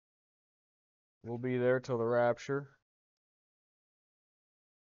We'll be there till the rapture.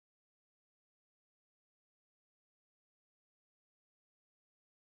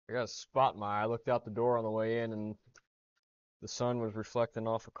 I got a spot in my eye. I looked out the door on the way in, and the sun was reflecting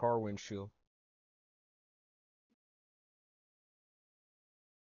off a car windshield.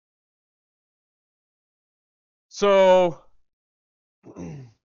 So,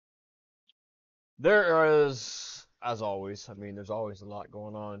 there is, as always, I mean, there's always a lot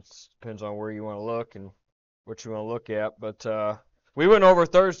going on. It depends on where you want to look and what you want to look at. But we went over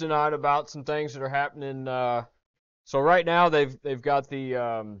Thursday night about some things that are happening. So right now they've got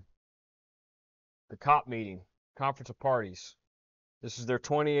the COP meeting, Conference of Parties. This is their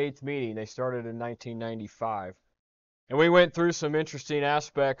 28th meeting. They started in 1995. And we went through some interesting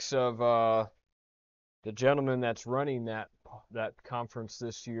aspects of the gentleman that's running that conference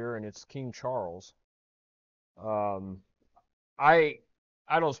this year, and it's King Charles. Um, I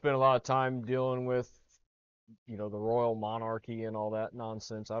I don't spend a lot of time dealing with the royal monarchy and all that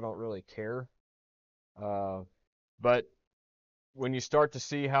nonsense. I don't really care. Uh, but when you start to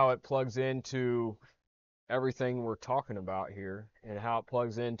see how it plugs into everything we're talking about here and how it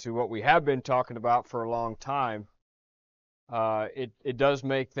plugs into what we have been talking about for a long time, it does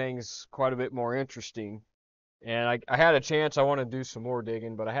make things quite a bit more interesting. And I had a chance. I want to do some more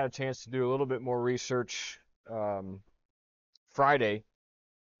digging, but I had a chance to do a little bit more research Friday,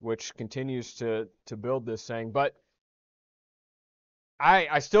 which continues to build this thing. But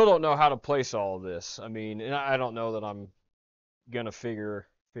I still don't know how to place all of this. I mean, and I don't know that I'm gonna figure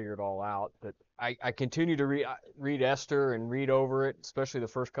it all out. But I continue to read Esther and read over it, especially the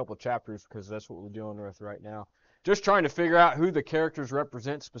first couple of chapters, because that's what we're dealing with right now. Just trying to figure out who the characters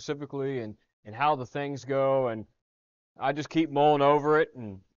represent specifically and how the things go, and I just keep mulling over it.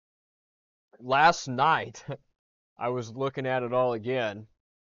 And last night I was looking at it all again,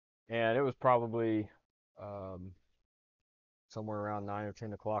 and it was probably um, somewhere around 9 or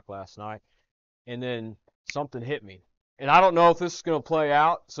 10 o'clock last night, and then something hit me. And I don't know if this is going to play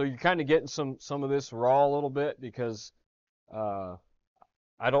out, so you're kind of getting some of this raw a little bit because uh,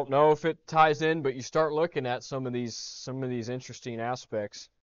 I don't know if it ties in, but you start looking at some of these interesting aspects.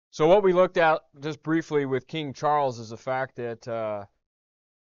 So what we looked at just briefly with King Charles is the fact that a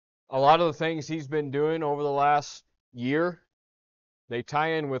lot of the things he's been doing over the last year, they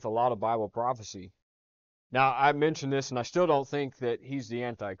tie in with a lot of Bible prophecy. Now, I mentioned this, and I still don't think that he's the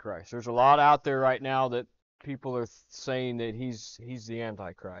Antichrist. There's a lot out there right now that people are saying that he's the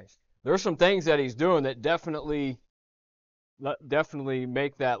Antichrist. There's some things that he's doing that definitely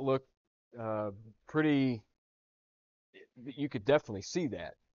make that look uh, pretty. You could definitely see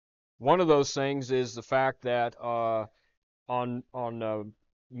that. One of those things is the fact that on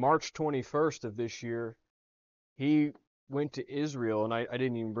March 21st of this year, he went to Israel, and I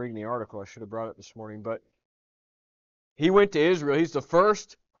didn't even bring the article. I should have brought it this morning, but he went to Israel. He's the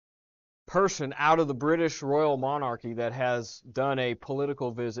first person out of the British royal monarchy that has done a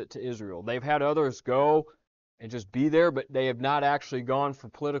political visit to Israel. They've had others go and just be there, but they have not actually gone for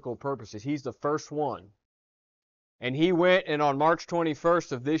political purposes. He's the first one. And he went, and on March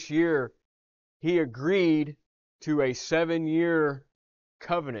 21st of this year, he agreed to a 7-year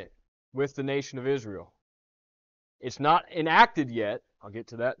covenant with the nation of Israel. It's not enacted yet. I'll get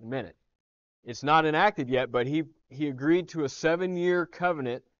to that in a minute. It's not enacted yet, but he agreed to a 7-year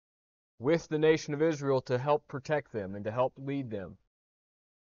covenant with the nation of Israel to help protect them and to help lead them.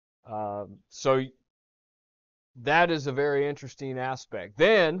 So that is a very interesting aspect.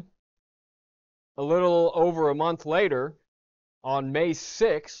 Then, a little over a month later, on May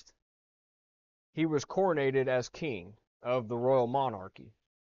 6th, he was coronated as king of the royal monarchy.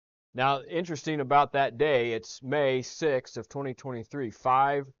 Now, interesting about that day, it's May 6th of 2023.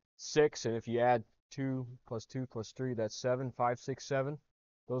 5, 6, and if you add 2 plus 2 plus 3, that's 7. 5, 6, 7.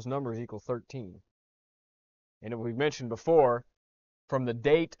 Those numbers equal 13. And we mentioned before, from the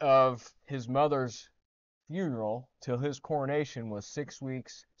date of his mother's funeral till his coronation was 6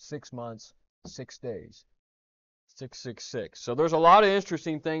 weeks, 6 months, 6 days. 666. So there's a lot of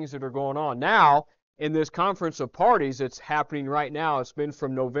interesting things that are going on. Now, in this conference of parties that's happening right now, it's been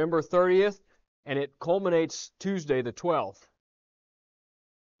from November 30th, and it culminates Tuesday the 12th.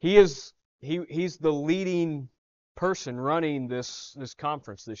 He's the leading person running this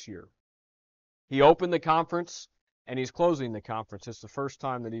conference this year. He opened the conference and he's closing the conference. It's the first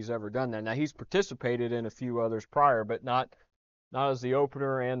time that he's ever done that. Now he's participated in a few others prior, but not as the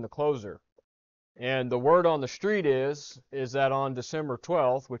opener and the closer. And the word on the street is that on December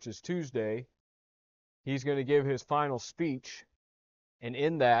 12th, which is Tuesday, he's going to give his final speech, and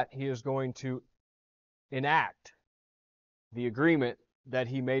in that he is going to enact the agreement that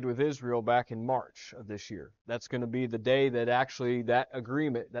he made with Israel back in March of this year. That's going to be the day that actually that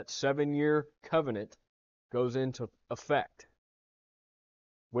agreement, that 7-year covenant, goes into effect,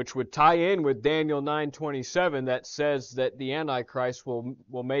 which would tie in with Daniel 9:27 that says that the Antichrist will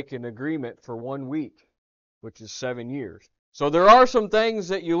make an agreement for 1 week, which is 7 years. So there are some things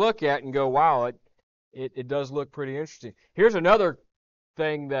that you look at and go, wow, it does look pretty interesting. Here's another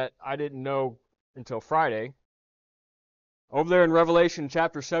thing that I didn't know until Friday. Over there in Revelation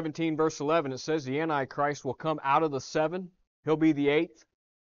chapter 17, verse 11, it says the Antichrist will come out of the 7. He'll be the 8th.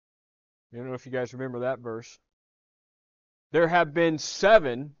 I don't know if you guys remember that verse. There have been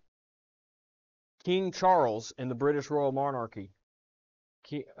 7 King Charles in the British royal monarchy.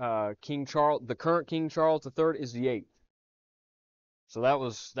 King Charles, the current King Charles III, is the 8th. So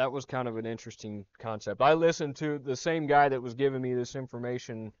that was kind of an interesting concept. I listened to the same guy that was giving me this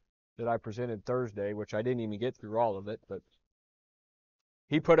information that I presented Thursday, which I didn't even get through all of it, but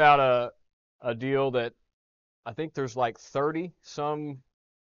he put out a deal that I think there's like 30 some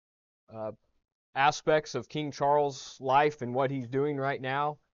aspects of King Charles' life and what he's doing right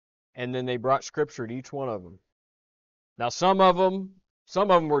now, and then they brought scripture to each one of them. Now some of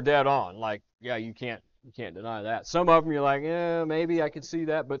them were dead on, like, yeah, you can't deny that. Some of them you're like, yeah, maybe I could see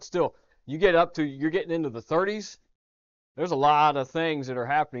that, but still, you're getting into the 30s. There's a lot of things that are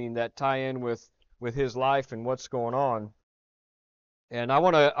happening that tie in with his life and what's going on. And I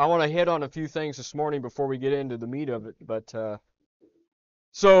want to hit on a few things this morning before we get into the meat of it. But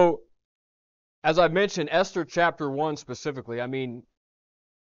so, as I mentioned, Esther chapter 1 specifically, I mean,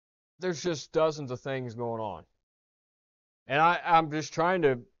 there's just dozens of things going on. And I'm just trying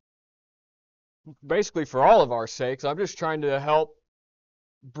to, basically for all of our sakes, I'm just trying to help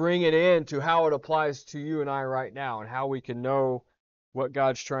bring it in to how it applies to you and I right now, and how we can know what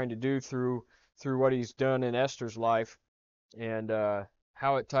God's trying to do through what he's done in Esther's life, and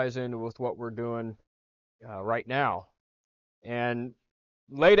how it ties in with what we're doing right now. And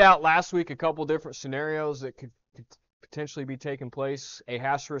laid out last week a couple different scenarios that could potentially be taking place.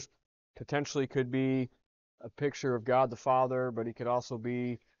 Ahasuerus potentially could be a picture of God the Father, but he could also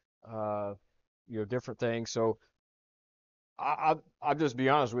be different things. So I'll just be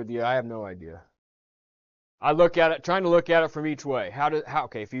honest with you, I have no idea. I look at it, trying to look at it from each way.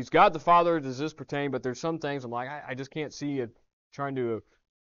 Okay, if he's God the Father, does this pertain? But there's some things I'm like, I just can't see it trying to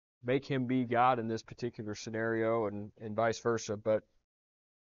make him be God in this particular scenario, and vice versa. But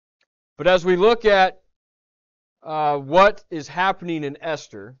as we look at what is happening in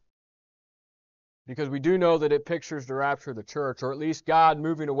Esther, because we do know that it pictures the rapture of the church, or at least God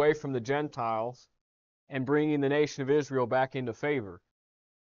moving away from the Gentiles and bringing the nation of Israel back into favor.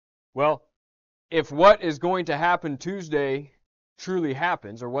 Well, if what is going to happen Tuesday truly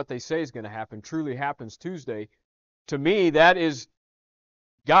happens, or what they say is going to happen truly happens Tuesday, to me that is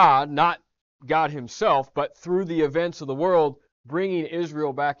God, not God himself, but through the events of the world, bringing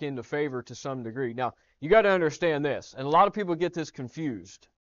Israel back into favor to some degree. Now, you got to understand this, and a lot of people get this confused,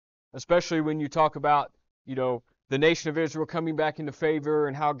 especially when you talk about, the nation of Israel coming back into favor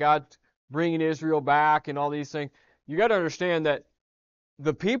and how God's bringing Israel back and all these things. You got to understand that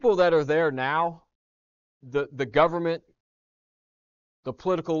the people that are there now, the government, the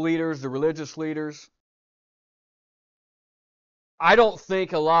political leaders, the religious leaders, I don't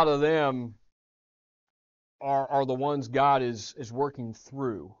think a lot of them are the ones God is working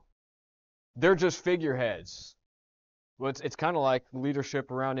through. They're just figureheads. Well, it's kind of like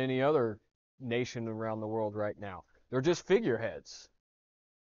leadership around any other nation around the world right now. They're just figureheads.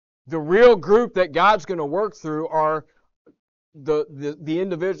 The real group that God's going to work through are the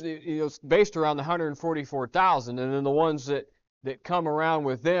individuals, based around the 144,000, and then the ones that come around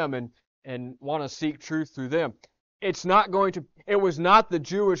with them and want to seek truth through them. It was not the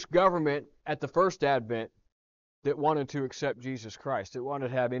Jewish government at the first advent that wanted to accept Jesus Christ. It wanted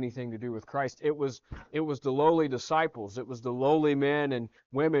to have anything to do with Christ. It was the lowly disciples. It was the lowly men and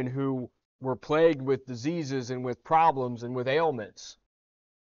women who were plagued with diseases and with problems and with ailments.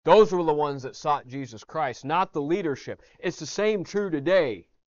 Those were the ones that sought Jesus Christ, not the leadership. It's the same true today.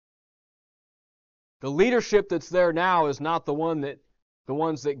 The leadership that's there now is not the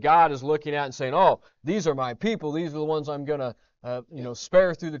ones that God is looking at and saying, "Oh, these are my people. These are the ones I'm going to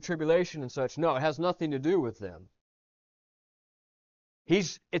spare through the tribulation and such." No, it has nothing to do with them.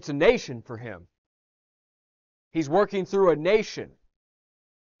 It's a nation for him. He's working through a nation.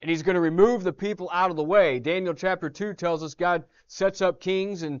 And he's going to remove the people out of the way. Daniel chapter 2 tells us God sets up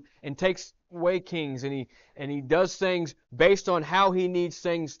kings and takes away kings. And he does things based on how he needs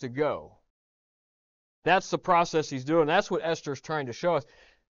things to go. That's the process he's doing. That's what Esther's trying to show us.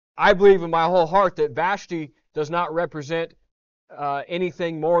 I believe in my whole heart that Vashti does not represent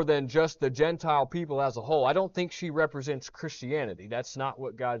anything more than just the Gentile people as a whole. I don't think she represents Christianity. That's not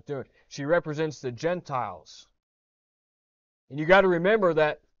what God's doing. She represents the Gentiles. And you got to remember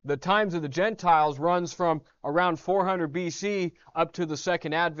that the times of the Gentiles runs from around 400 BC up to the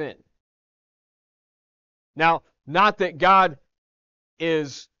Second Advent. Now, not that God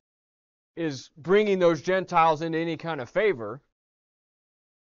is bringing those Gentiles into any kind of favor.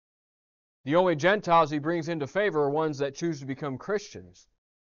 The only Gentiles he brings into favor are ones that choose to become Christians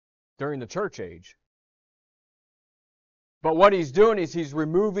during the church age. But what he's doing is he's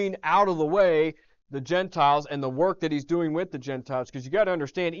removing out of the way the Gentiles and the work that he's doing with the Gentiles. Because you got to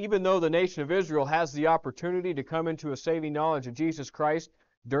understand, even though the nation of Israel has the opportunity to come into a saving knowledge of Jesus Christ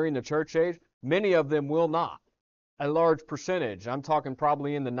during the church age, many of them will not. A large percentage, I'm talking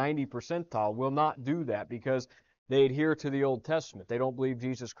probably in the 90 percentile, will not do that because they adhere to the Old Testament. They don't believe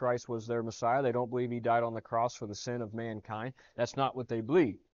Jesus Christ was their Messiah. They don't believe he died on the cross for the sin of mankind. That's not what they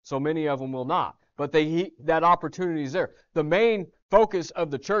believe. So many of them will not. But that opportunity is there. The main focus of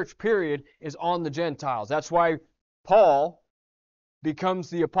the church, period, is on the Gentiles. That's why Paul becomes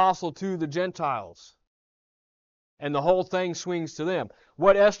the apostle to the Gentiles. And the whole thing swings to them.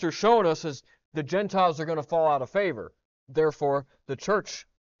 What Esther's showing us is the Gentiles are going to fall out of favor. Therefore, the church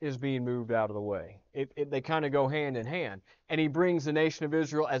is being moved out of the way. They kind of go hand in hand. And he brings the nation of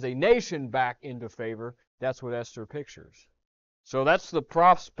Israel as a nation back into favor. That's what Esther pictures. So that's the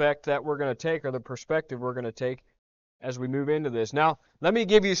prospect that we're going to take, or the perspective we're going to take as we move into this. Now, let me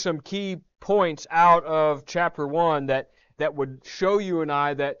give you some key points out of chapter 1 that would show you and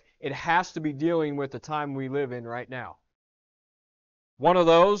I that it has to be dealing with the time we live in right now. One of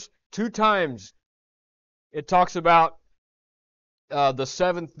those, 2 times, it talks about the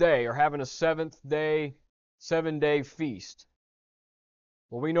 7th day, or having a 7-day feast.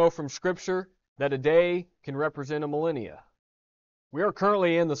 Well, we know from Scripture that a day can represent a millennia. We are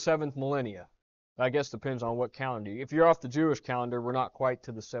currently in the 7th millennia. I guess it depends on what calendar. If you're off the Jewish calendar, we're not quite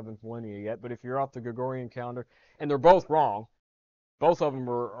to the 7th millennia yet. But if you're off the Gregorian calendar, and they're both wrong, both of them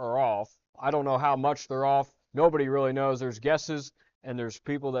are off. I don't know how much they're off. Nobody really knows. There's guesses, and there's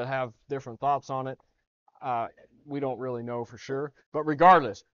people that have different thoughts on it. We don't really know for sure. But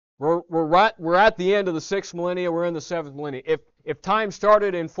regardless, we're at the end of the 6th millennia. We're in the 7th millennia. If time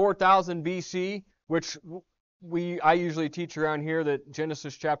started in 4000 BC, which I usually teach around here that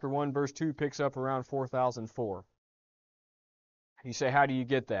Genesis chapter 1 verse 2 picks up around 4004. You say, how do you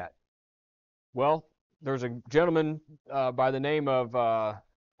get that? Well, there's a gentleman by the name of,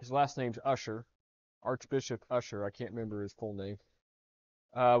 his last name's Usher, Archbishop Usher. I can't remember his full name.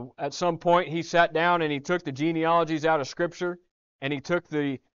 At some point, he sat down and he took the genealogies out of Scripture, and he took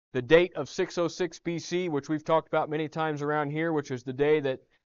the date of 606 BC, which we've talked about many times around here, which is the day that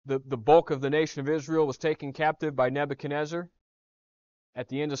the bulk of the nation of Israel was taken captive by Nebuchadnezzar at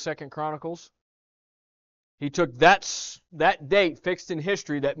the end of 2 Chronicles. He took that date fixed in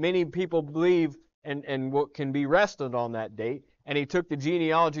history that many people believe and what can be rested on that date, and he took the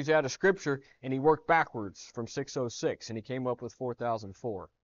genealogies out of Scripture and he worked backwards from 606, and he came up with 4004.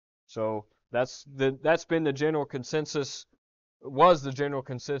 So that's been the general consensus, was the general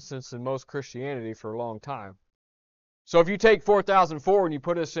consensus in most Christianity for a long time. So if you take 4004 and you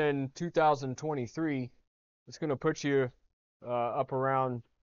put us in 2023, it's going to put you up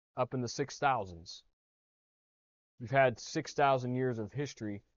in the 6,000s. We've had 6,000 years of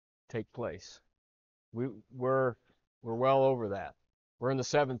history take place. We're well over that. We're in the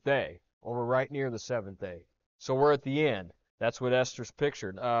 7th day, or we're right near the 7th day. So we're at the end. That's what Esther's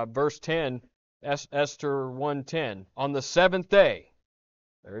pictured. Verse 10, Esther 1:10. On the 7th day,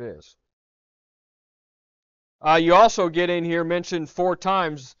 there it is. You also get in here mentioned 4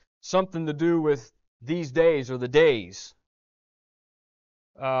 times something to do with these days, or the days.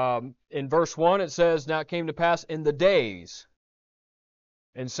 In verse 1 it says, now it came to pass in the days.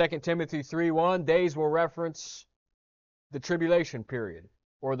 In 2 Timothy 3:1, days will reference the tribulation period,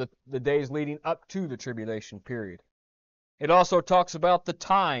 or the days leading up to the tribulation period. It also talks about the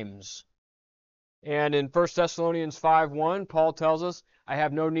times. And in 1 Thessalonians 5:1, Paul tells us, I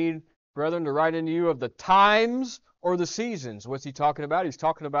have no need, brethren, to write unto you of the times or the seasons. What's he talking about? He's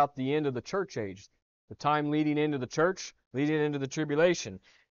talking about the end of the church age, the time leading into the church, leading into the tribulation.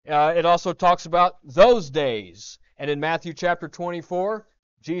 It also talks about those days. And in Matthew chapter 24,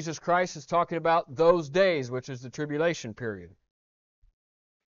 Jesus Christ is talking about those days, which is the tribulation period.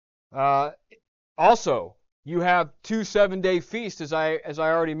 Also, you have 2 7-day feasts, as I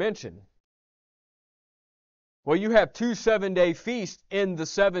already mentioned. Well, you have 2 7-day feasts in the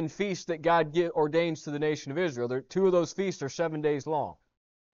 7 feasts that God ordains to the nation of Israel. 2 of those feasts are 7 days long.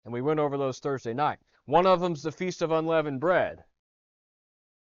 And we went over those Thursday night. One of them's the Feast of Unleavened Bread.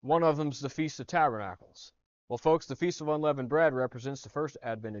 One of them's the Feast of Tabernacles. Well, folks, the Feast of Unleavened Bread represents the first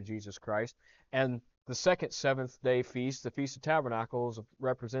advent of Jesus Christ, and the second seventh-day feast, the Feast of Tabernacles,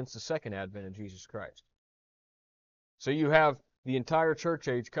 represents the second advent of Jesus Christ. So you have the entire church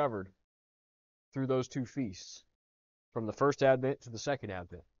age covered through those two feasts, from the first advent to the second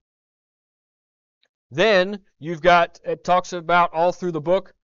advent. Then you've got, it talks about all through the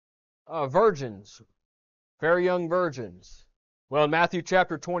book, virgins, very young virgins. Well, in Matthew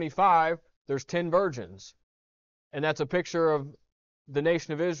chapter 25, there's 10 virgins. And that's a picture of the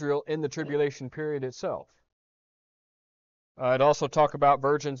nation of Israel in the tribulation period itself. It also talks about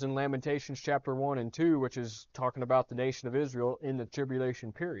virgins in Lamentations chapter 1 and 2, which is talking about the nation of Israel in the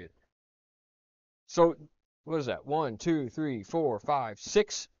tribulation period. So, what is that? 1, 2, 3, 4, 5,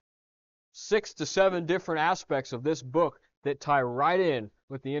 6 to 7 different aspects of this book that tie right in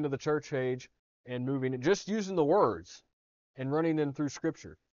with the end of the church age and moving, just using the words and running them through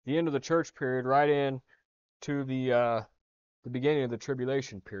Scripture. The end of the church period right in to the beginning of the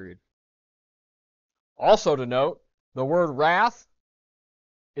tribulation period. Also to note, the word wrath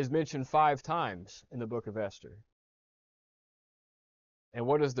is mentioned 5 times in the book of Esther. And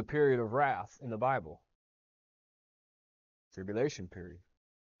what is the period of wrath in the Bible? Tribulation period.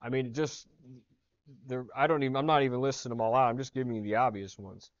 I mean, just I'm not even listing them all out. I'm just giving you the obvious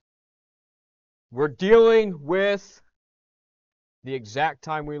ones. We're dealing with the exact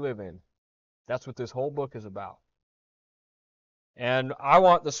time we live in. That's what this whole book is about. And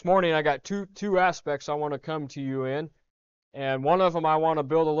this morning I got two aspects I want to come to you in. And one of them I want to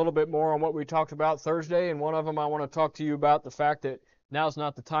build a little bit more on what we talked about Thursday, and one of them I want to talk to you about the fact that now's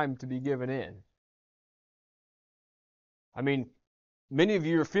not the time to be giving in. I mean, many of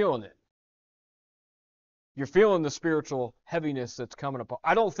you are feeling it. You're feeling the spiritual heaviness that's coming upon.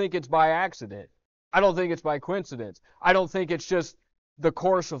 I don't think it's by accident. I don't think it's by coincidence. I don't think it's just the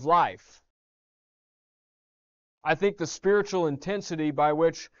course of life. I think the spiritual intensity by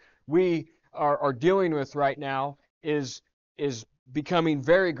which we are dealing with right now is becoming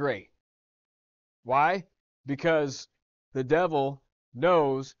very great. Why? Because the devil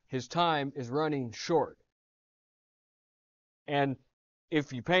knows his time is running short. And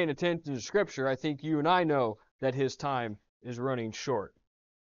if you're paying attention to Scripture, I think you and I know that his time is running short.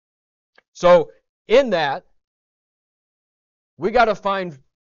 So, in that, we got to find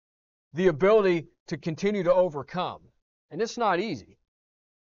the ability to continue to overcome. And it's not easy.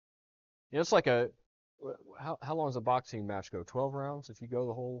 You know, it's like how long does a boxing match go? 12 rounds if you go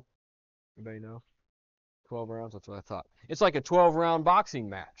the whole, anybody know? 12 rounds, that's what I thought. It's like a 12-round boxing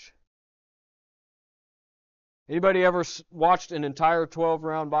match. Anybody ever watched an entire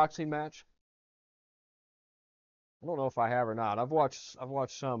 12-round boxing match? I don't know if I have or not. I've watched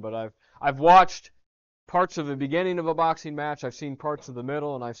some, but I've watched parts of the beginning of a boxing match. I've seen parts of the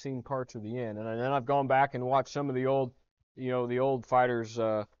middle, and I've seen parts of the end. And then I've gone back and watched some of the old fighters,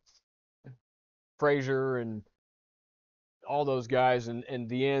 Frazier and all those guys, and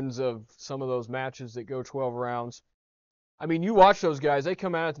the ends of some of those matches that go 12 rounds. I mean, you watch those guys, they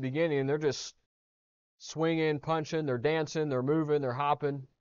come out at the beginning and they're just swinging, punching, they're dancing, they're moving, they're hopping.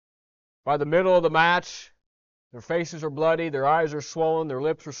 By the middle of the match, their faces are bloody, their eyes are swollen, their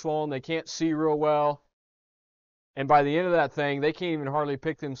lips are swollen, they can't see real well. And by the end of that thing, they can't even hardly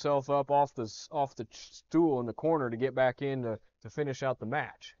pick themselves up off the stool in the corner to get back in to finish out the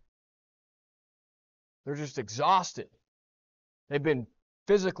match. They're just exhausted. They've been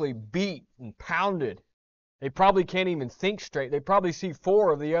physically beat and pounded. They probably can't even think straight. They probably see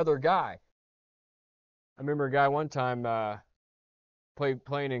 4 of the other guy. I remember a guy one time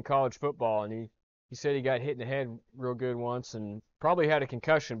playing in college football, and he said he got hit in the head real good once and probably had a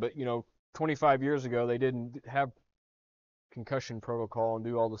concussion, but 25 years ago they didn't have concussion protocol and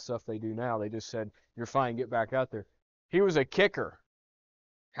do all the stuff they do now. They just said, you're fine, get back out there. He was a kicker.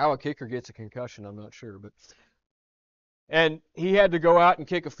 How a kicker gets a concussion, I'm not sure, and he had to go out and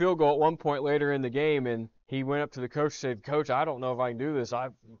kick a field goal at one point later in the game, and he went up to the coach and said, Coach, I don't know if I can do this.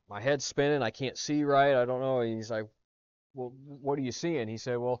 My head's spinning. I can't see right. I don't know. And he's like, well, what are you seeing? He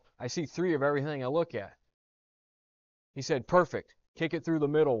said, well, I see 3 of everything I look at. He said, perfect. Kick it through the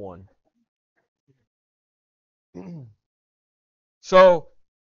middle one. So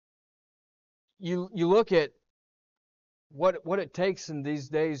you look at what it takes in these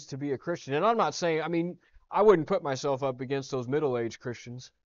days to be a Christian. And I'm not saying, I wouldn't put myself up against those middle-aged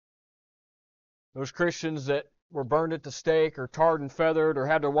Christians. Those Christians that were burned at the stake or tarred and feathered or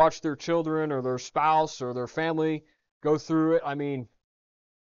had to watch their children or their spouse or their family go through it.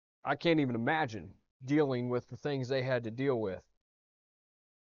 I can't even imagine dealing with the things they had to deal with.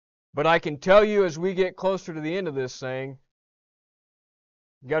 But I can tell you as we get closer to the end of this thing,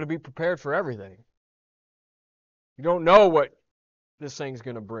 You got to be prepared for everything. You don't know what this thing's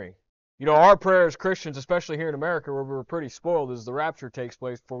going to bring. You know, our prayer as Christians, especially here in America, where we're pretty spoiled, is the rapture takes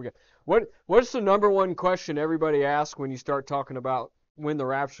place before we get. What's the number one question everybody asks when you start talking about when the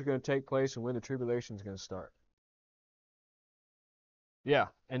rapture is going to take place and when the tribulation is going to start? Yeah,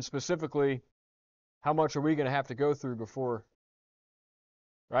 and specifically, how much are we going to have to go through before?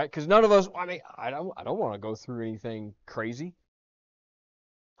 Right? Because none of us. I mean, I don't want to go through anything crazy.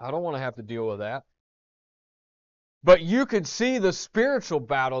 I don't want to have to deal with that. But you could see the spiritual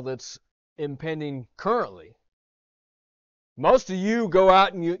battle that's impending currently. Most of you go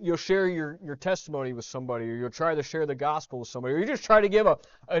out and you'll share your testimony with somebody, or you'll try to share the gospel with somebody, or you just try to give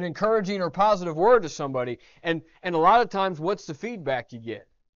an encouraging or positive word to somebody. And a lot of times, what's the feedback you get?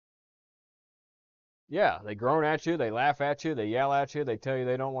 Yeah, they groan at you, they laugh at you, they yell at you, they tell you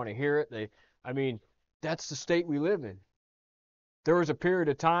they don't want to hear it. I mean, that's the state we live in. There was a period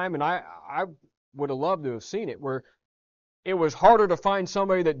of time, and I would have loved to have seen it, where it was harder to find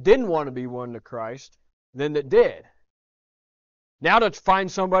somebody that didn't want to be won to Christ than that did. Now to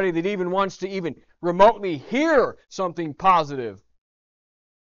find somebody that even wants to even remotely hear something positive,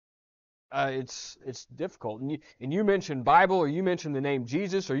 it's difficult. And you mention Bible, or you mention the name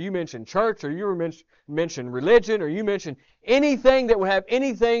Jesus, or you mention church, or you mention religion, or you mention anything that would have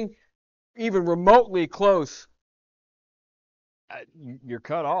anything even remotely close, you're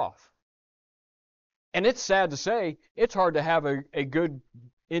cut off. And it's sad to say, it's hard to have a good,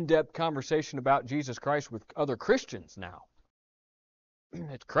 in-depth conversation about Jesus Christ with other Christians now.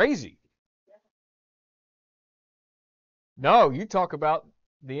 It's crazy. No, you talk about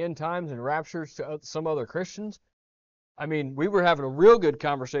the end times and raptures to some other Christians. I mean, we were having a real good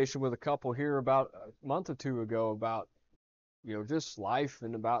conversation with a couple here about a month or two ago about, just life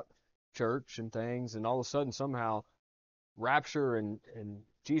and about church and things, and all of a sudden somehow rapture and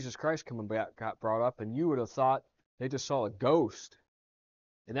Jesus Christ coming back got brought up, and you would have thought they just saw a ghost.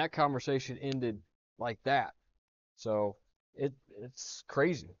 And that conversation ended like that. So it's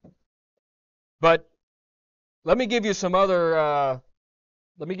crazy. But let me give you some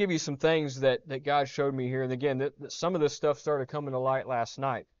things that God showed me here. And again, some of this stuff started coming to light last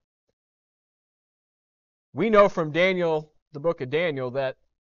night. We know from Daniel, the book of Daniel, that,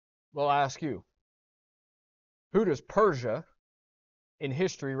 well, I'll ask you, who does Persia in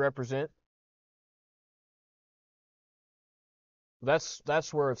history represent?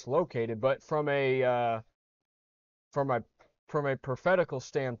 That's where it's located. But from a prophetical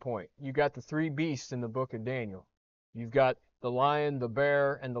standpoint, you got the three beasts in the book of Daniel. You've got the lion, the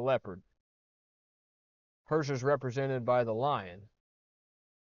bear, and the leopard. Persia is represented by the lion.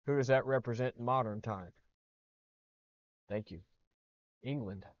 Who does that represent in modern time? Thank you.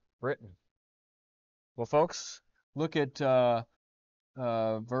 England, Britain. Well, folks, look at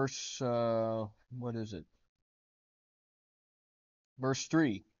verse, what is it? Verse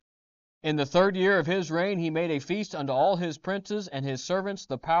 3. In the 3rd year of his reign, he made a feast unto all his princes and his servants,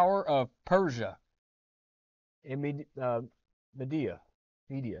 the power of Persia. Media.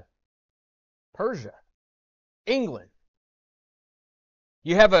 Persia. England.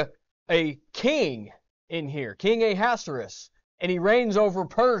 You have a king in here, King Ahasuerus, and he reigns over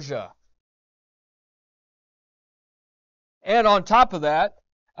Persia. And on top of that,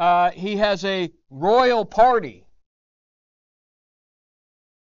 he has a royal party.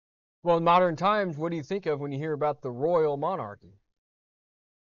 Well, in modern times, what do you think of when you hear about the royal monarchy?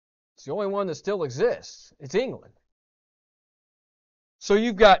 It's the only one that still exists. It's England. So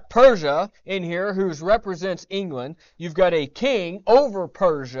you've got Persia in here, who represents England. You've got a king over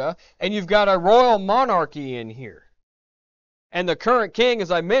Persia, and you've got a royal monarchy in here. And the current king,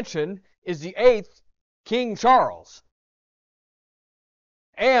 as I mentioned, is the 8th King Charles.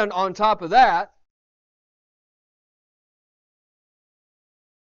 And on top of that,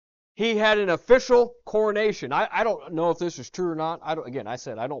 he had an official coronation. I don't know if this is true or not. I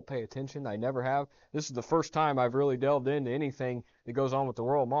said I don't pay attention. I never have. This is the first time I've really delved into anything that goes on with the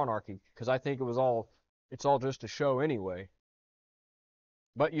royal monarchy, because I think it's all just a show anyway.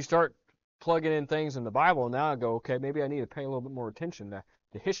 But you start plugging in things in the Bible, and now I go, okay, maybe I need to pay a little bit more attention to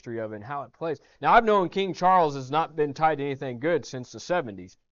the history of it and how it plays. Now, I've known King Charles has not been tied to anything good since the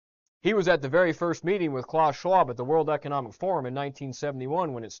 70s. He was at the very first meeting with Klaus Schwab at the World Economic Forum in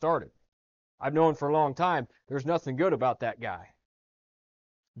 1971 when it started. I've known for a long time there's nothing good about that guy.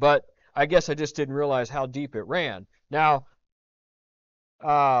 But I guess I just didn't realize how deep it ran. Now,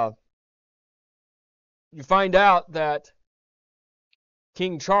 you find out that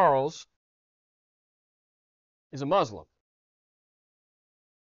King Charles is a Muslim.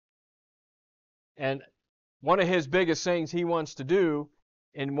 And one of his biggest things he wants to do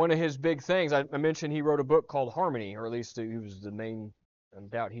And one of his big things, I mentioned he wrote a book called Harmony, or at least he was the main, I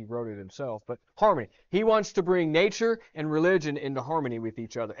doubt he wrote it himself, but Harmony. He wants to bring nature and religion into harmony with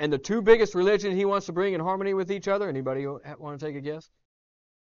each other. And the two biggest religions he wants to bring in harmony with each other, anybody want to take a guess?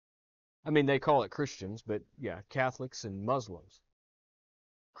 I mean, they call it Christians, but yeah, Catholics and Muslims.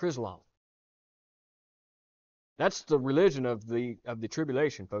 Chrislam. That's the religion of the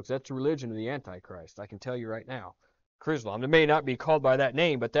tribulation, folks. That's the religion of the Antichrist. I can tell you right now. Chrislam. It may not be called by that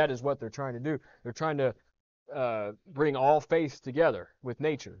name, but that is what they're trying to do. They're trying to bring all faiths together with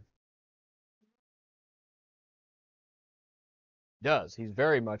nature. Does. He's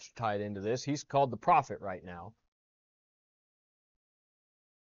very much tied into this. He's called the prophet right now.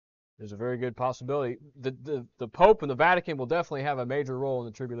 There's a very good possibility. The Pope and the Vatican will definitely have a major role in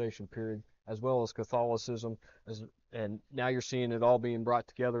the tribulation period, as well as Catholicism. And now you're seeing it all being brought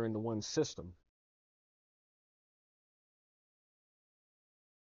together into one system.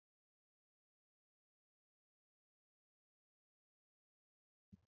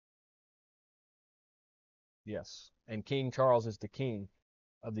 Yes. And King Charles is the king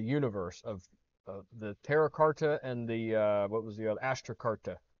of the universe, of the Terra Carta and the, what was the other? Astra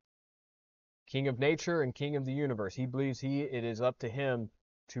Carta. King of nature and king of the universe. He believes it is up to him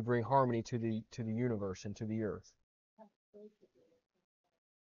to bring harmony to the universe and to the earth.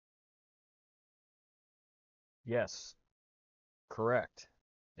 Yes, correct.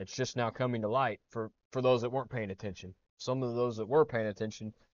 It's just now coming to light for those that weren't paying attention. Some of those that were paying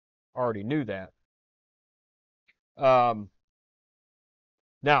attention already knew that. Now,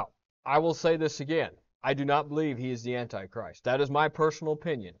 I will say this again. I do not believe he is the Antichrist. That is my personal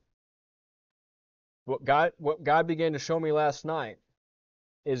opinion. What God began to show me last night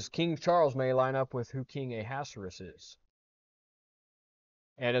is King Charles may line up with who King Ahasuerus is.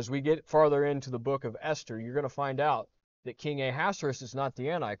 And as we get farther into the book of Esther, you're going to find out that King Ahasuerus is not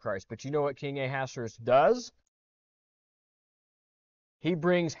the Antichrist. But you know what King Ahasuerus does? He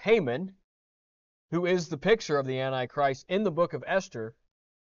brings Haman, who is the picture of the Antichrist in the book of Esther.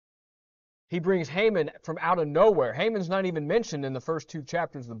 He brings Haman from out of nowhere. Haman's not even mentioned in the first 2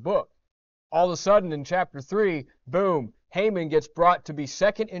 chapters of the book. All of a sudden in chapter 3, boom, Haman gets brought to be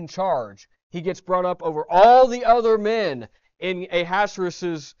second in charge. He gets brought up over all the other men in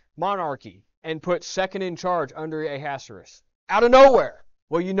Ahasuerus' monarchy and put second in charge under Ahasuerus. Out of nowhere.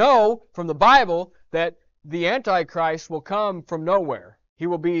 Well, you know from the Bible that the Antichrist will come from nowhere. He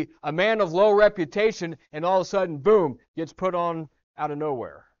will be a man of low reputation, and all of a sudden, boom, gets put on out of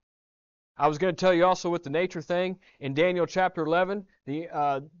nowhere. I was going to tell you also with the nature thing, in Daniel chapter 11,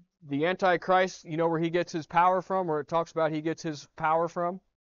 the Antichrist, you know where he gets his power from, where it talks about he gets his power from?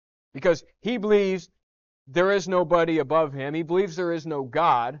 Because he believes there is nobody above him. He believes there is no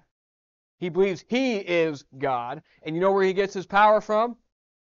God. He believes he is God. And you know where he gets his power from?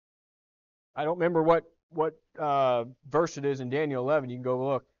 I don't remember what verse it is in Daniel 11. You can go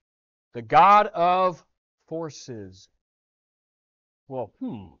look. The God of forces. Well,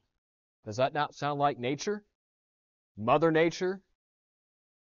 does that not sound like nature? Mother Nature?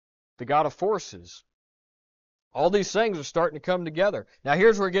 The God of forces. All these things are starting to come together. Now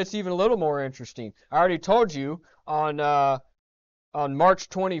here's where it gets even a little more interesting. I already told you on March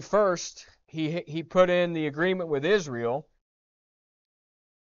 21st, he put in the agreement with Israel.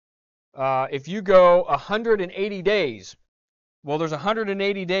 If you go 180 days, well, there's a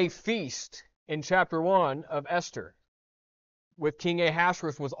 180-day feast in chapter 1 of Esther with King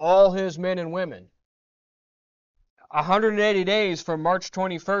Ahasuerus with all his men and women. 180 days from March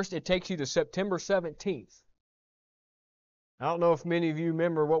 21st, it takes you to September 17th. I don't know if many of you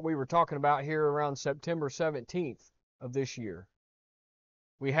remember what we were talking about here around September 17th of this year.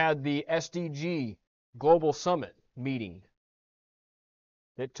 We had the SDG Global Summit meeting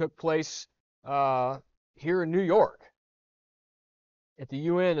that took place here in New York at the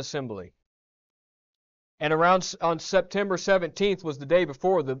UN Assembly. And on September 17th was the day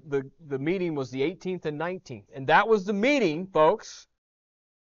before. The meeting was the 18th and 19th. And that was the meeting, folks,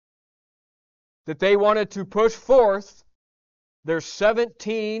 that they wanted to push forth their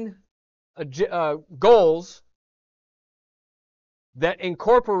 17 goals that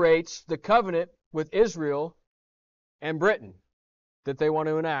incorporates the covenant with Israel and Britain that they want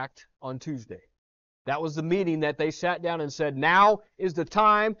to enact on Tuesday. That was the meeting that they sat down and said, now is the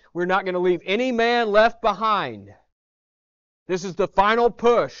time. We're not going to leave any man left behind. This is the final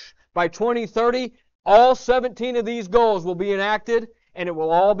push. By 2030, all 17 of these goals will be enacted, and it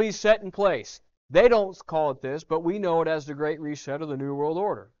will all be set in place. They don't call it this, but we know it as the Great Reset of the New World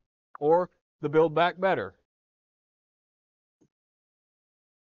Order, or the Build Back Better.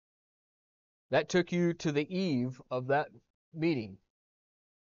 That took you to the eve of that meeting.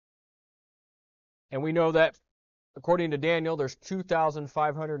 And we know that, according to Daniel, there's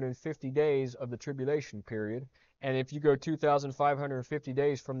 2,550 days of the tribulation period. And if you go 2,550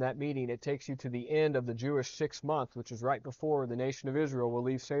 days from that meeting, it takes you to the end of the Jewish 6th month, which is right before the nation of Israel will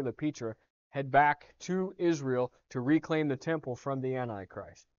leave Selah Petra, head back to Israel to reclaim the temple from the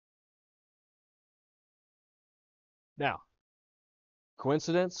Antichrist. Now,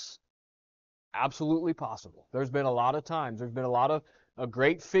 coincidence? Absolutely possible. There's been a lot of times, there's been a lot of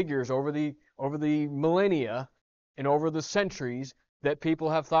great figures over the millennia and over the centuries that people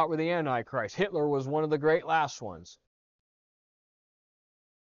have thought were the Antichrist. Hitler was one of the great last ones.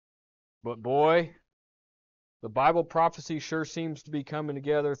 But boy, the Bible prophecy sure seems to be coming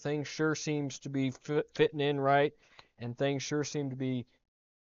together. Things sure seems to be fitting in right, and things sure seem to be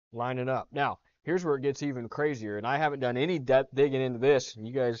lining up. Now, here's where it gets even crazier, and I haven't done any depth digging into this. And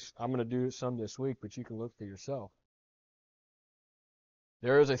you guys, I'm going to do some this week, but you can look for yourself.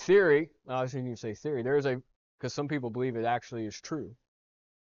 There is a theory, I shouldn't even say theory, because some people believe it actually is true,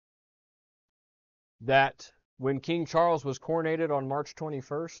 that when King Charles was coronated on March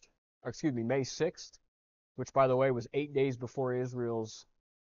 21st, or excuse me, May 6th, which by the way was 8 days before Israel's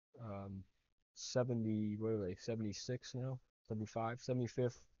 76 now?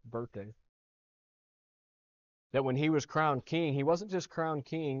 75th birthday. That when he was crowned king, he wasn't just crowned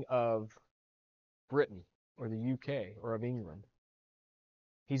king of Britain or the UK or of England.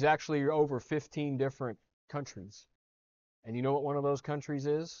 He's actually over 15 different countries. And you know what one of those countries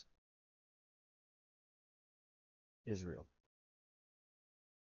is? Israel.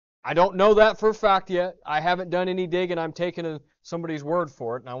 I don't know that for a fact yet. I haven't done any digging. I'm taking somebody's word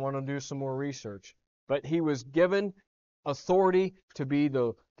for it, and I want to do some more research. But he was given authority to be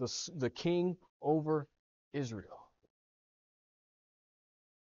the king over Israel.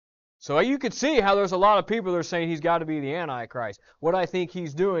 So you could see how there's a lot of people that are saying he's got to be the Antichrist. What I think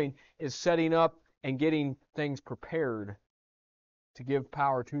he's doing is setting up and getting things prepared to give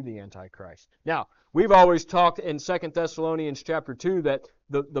power to the Antichrist. Now, we've always talked in 2 Thessalonians chapter 2 that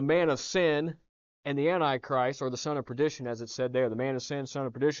the man of sin and the Antichrist, or the son of perdition, as it said there, the man of sin, son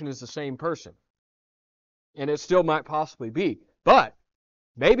of perdition, is the same person. And it still might possibly be. But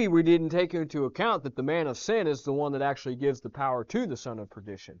maybe we didn't take into account that the man of sin is the one that actually gives the power to the son of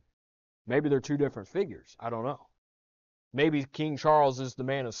perdition. Maybe they're two different figures. I don't know. Maybe King Charles is the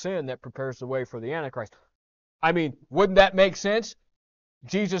man of sin that prepares the way for the Antichrist. I mean, wouldn't that make sense?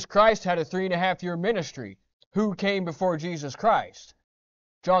 Jesus Christ had a 3.5-year ministry. Who came before Jesus Christ?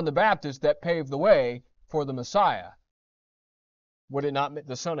 John the Baptist, that paved the way for the Messiah. Would it not,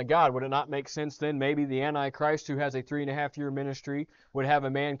 the Son of God, would it not make sense then maybe the Antichrist, who has a 3.5-year ministry, would have a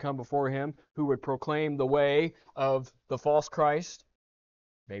man come before him who would proclaim the way of the false Christ?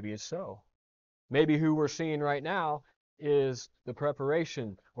 Maybe it's so. Maybe who we're seeing right now is the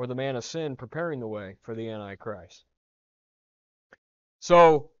preparation, or the man of sin preparing the way for the Antichrist.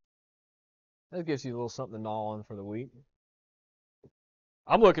 So, that gives you a little something to gnaw on for the week.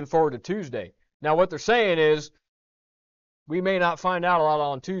 I'm looking forward to Tuesday. Now, what they're saying is, we may not find out a lot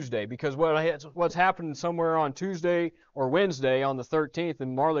on Tuesday, because what's happening somewhere on Tuesday or Wednesday on the 13th,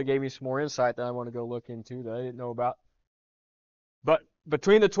 and Marla gave me some more insight that I want to go look into that I didn't know about. But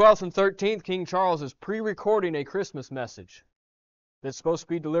between the 12th and 13th, King Charles is pre-recording a Christmas message that's supposed to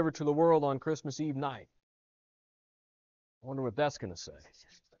be delivered to the world on Christmas Eve night. I wonder what that's going to say.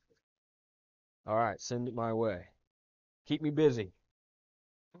 All right, send it my way. Keep me busy.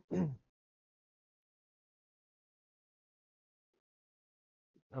 I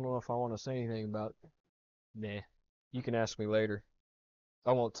don't know if I want to say anything about it. Nah, you can ask me later.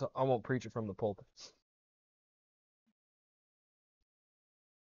 I won't preach it from the pulpit.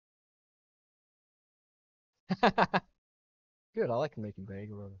 Good, I like making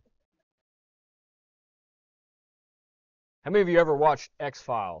bagel. How many of you ever watched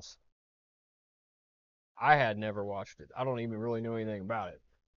X-Files? I had never watched it. I don't even really know anything about it.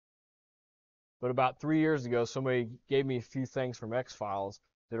 But about 3 years ago, somebody gave me a few things from X-Files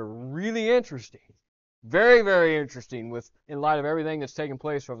that are really interesting. Very, very interesting in light of everything that's taken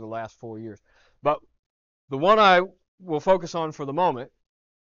place over the last 4 years. But the one I will focus on for the moment,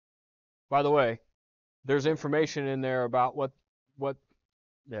 by the way, there's information in there about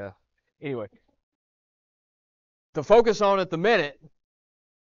anyway. The focus on at the minute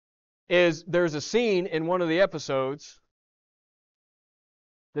is there's a scene in one of the episodes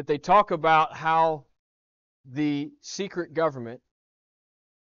that they talk about how the secret government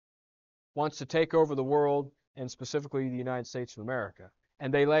wants to take over the world, and specifically the United States of America.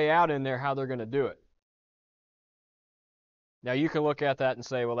 And they lay out in there how they're going to do it. Now you can look at that and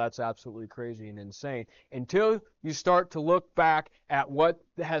say, well, that's absolutely crazy and insane. Until you start to look back at what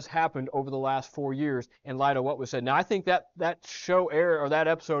has happened over the last 4 years in light of what was said. Now I think that show aired, or that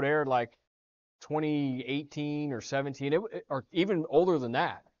episode aired like 2018 or 17, or even older than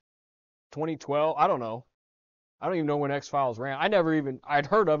that. 2012, I don't know. I don't even know when X-Files ran. I'd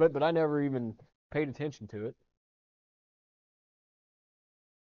heard of it, but I never even paid attention to it.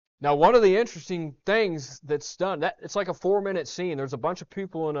 Now, one of the interesting things that's done, it's like a 4-minute scene. There's a bunch of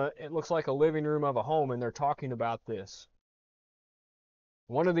people it looks like a living room of a home, and they're talking about this.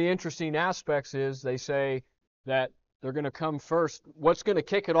 One of the interesting aspects is they say that they're going to come first. What's going to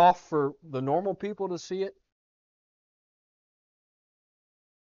kick it off for the normal people to see it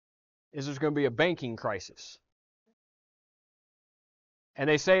is there's going to be a banking crisis. And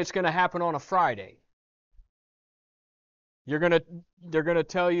they say it's going to happen on a Friday. They're gonna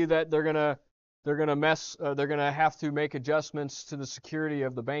tell you that they're gonna have to make adjustments to the security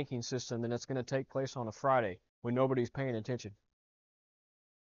of the banking system, and it's gonna take place on a Friday when nobody's paying attention.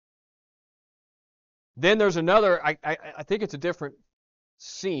 Then there's another. I think it's a different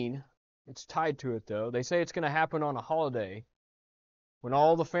scene. It's tied to it though. They say it's gonna happen on a holiday when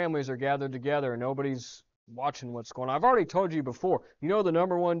all the families are gathered together and nobody's watching what's going on. I've already told you before, you know the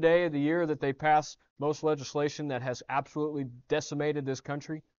number one day of the year that they pass most legislation that has absolutely decimated this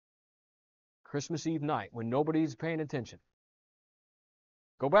country? Christmas Eve night, when nobody's paying attention.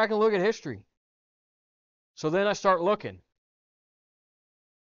 Go back and look at history. So then I start looking.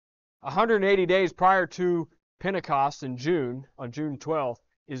 180 days prior to Pentecost in June, on June 12th,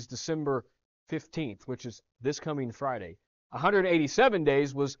 is December 15th, which is this coming Friday. 187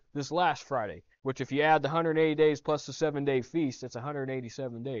 days was this last Friday, which if you add the 180 days plus the 7-day feast, it's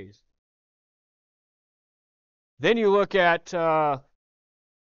 187 days. Then you look at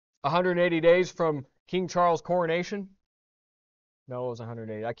 180 days from King Charles' coronation. No, it was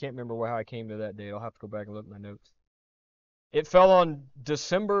 180. I can't remember how I came to that date. I'll have to go back and look at my notes. It fell on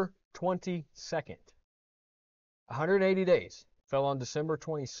December 22nd. 180 days fell on December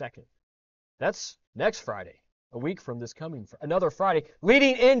 22nd. That's next Friday. A week from this coming, another Friday,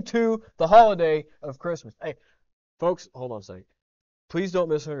 leading into the holiday of Christmas. Hey, folks, hold on a second. Please don't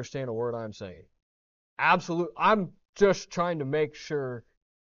misunderstand a word I'm saying. I'm just trying to make sure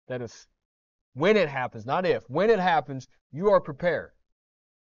that when it happens, not if, when it happens, you are prepared.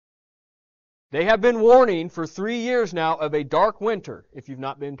 They have been warning for 3 years now of a dark winter if you've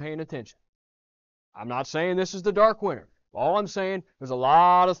not been paying attention. I'm not saying this is the dark winter. All I'm saying, there's a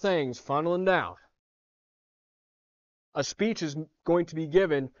lot of things funneling down. A speech is going to be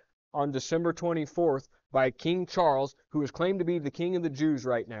given on December 24th by King Charles, who is claimed to be the king of the Jews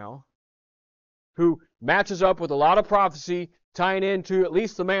right now, who matches up with a lot of prophecy tying into at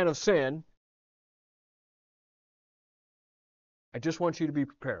least the man of sin. I just want you to be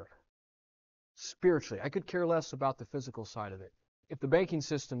prepared. Spiritually, I could care less about the physical side of it. If the banking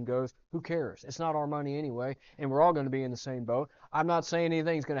system goes, who cares? It's not our money anyway, and we're all going to be in the same boat. I'm not saying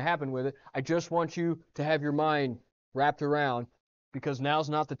anything's going to happen with it. I just want you to have your mind wrapped around, because now's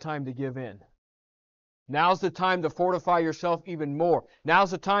not the time to give in. Now's the time to fortify yourself even more.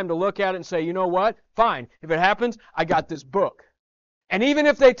 Now's the time to look at it and say, you know what? Fine. If it happens, I got this book. And even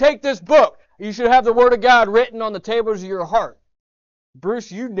if they take this book, you should have the Word of God written on the tables of your heart.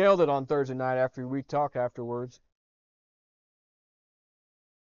 Bruce, you nailed it on Thursday night after we talked afterwards.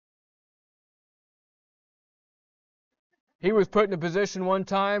 He was put in a position one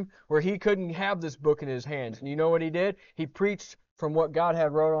time where he couldn't have this book in his hands. And you know what he did? He preached from what God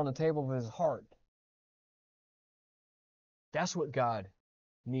had wrote on the table of his heart. That's what God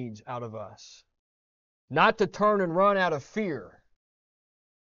needs out of us. Not to turn and run out of fear.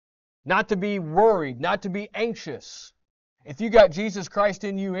 Not to be worried. Not to be anxious. If you got Jesus Christ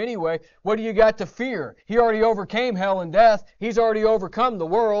in you anyway, what do you got to fear? He already overcame hell and death. He's already overcome the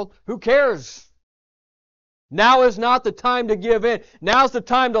world. Who cares? Now is not the time to give in. Now's the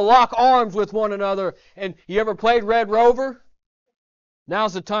time to lock arms with one another. And you ever played Red Rover?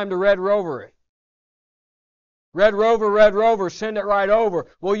 Now's the time to Red Rover it. Red Rover, send it right over.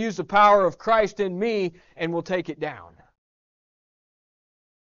 We'll use the power of Christ in me and we'll take it down.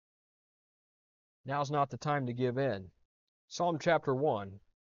 Now's not the time to give in. Psalm chapter 1.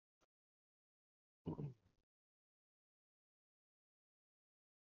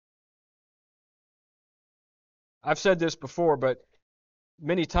 I've said this before, but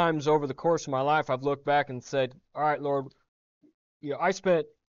many times over the course of my life, I've looked back and said, all right, Lord, I spent,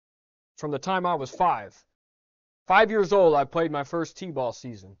 from the time I was 5 years old, I played my first T-ball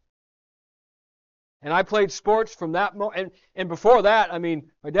season. And I played sports from that moment. And before that,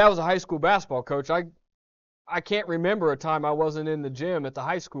 my dad was a high school basketball coach. I I can't remember a time I wasn't in the gym at the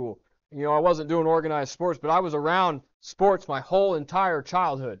high school. I wasn't doing organized sports, but I was around sports my whole entire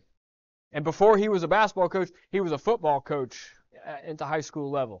childhood. And before he was a basketball coach, he was a football coach at the high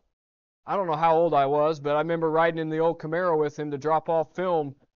school level. I don't know how old I was, but I remember riding in the old Camaro with him to drop off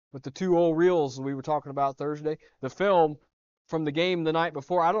film with the 2 old reels we were talking about Thursday. The film from the game the night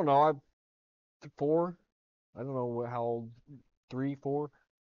before. I don't know. I'm 4. I don't know how old. 3, 4.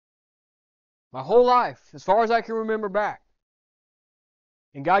 My whole life, as far as I can remember back.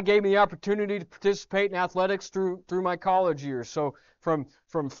 And God gave me the opportunity to participate in athletics through my college years. So from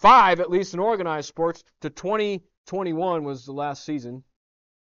 5, at least in organized sports, to 2021 was the last season.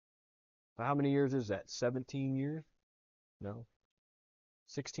 How many years is that? 17 years? No.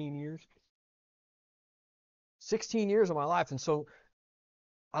 16 years? 16 years of my life. And so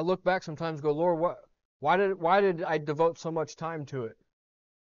I look back sometimes and go, Lord, why did I devote so much time to it?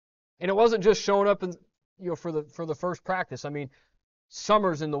 And it wasn't just showing up in, for the first practice. I mean,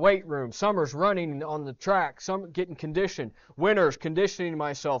 summers in the weight room, summers running on the track, some getting conditioned, winters conditioning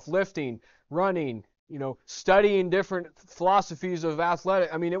myself, lifting, running, studying different philosophies of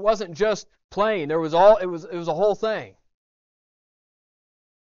athletics. I mean, it wasn't just playing. It was a whole thing.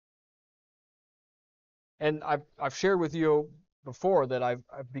 And I've shared with you before that I've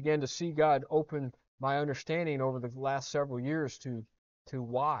began to see God open my understanding over the last several years to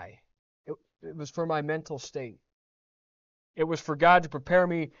why. It was for my mental state. It was for God to prepare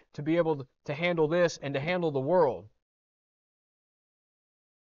me to be able to handle this and to handle the world.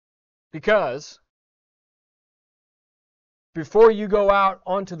 Because before you go out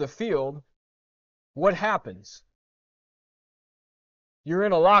onto the field, what happens? You're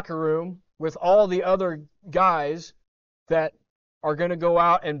in a locker room with all the other guys that are going to go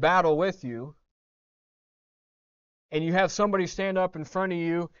out and battle with you. And you have somebody stand up in front of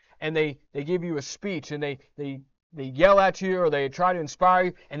you and they give you a speech and they yell at you or they try to inspire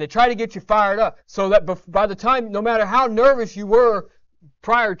you and they try to get you fired up so that by the time, no matter how nervous you were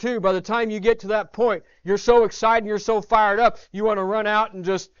prior to, by the time you get to that point, you're so excited, you're so fired up, you want to run out and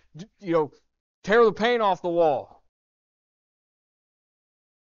just, tear the paint off the wall.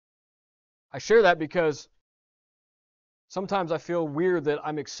 I share that because sometimes I feel weird that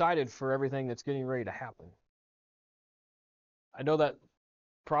I'm excited for everything that's getting ready to happen. I know that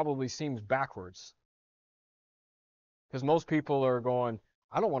probably seems backwards. Because most people are going,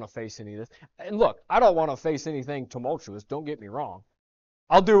 I don't want to face any of this. And look, I don't want to face anything tumultuous, don't get me wrong.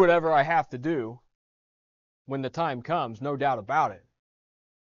 I'll do whatever I have to do when the time comes, no doubt about it.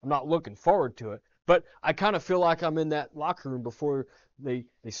 I'm not looking forward to it. But I kind of feel like I'm in that locker room before they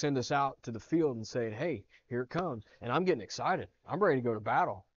send us out to the field and say, hey, here it comes. And I'm getting excited. I'm ready to go to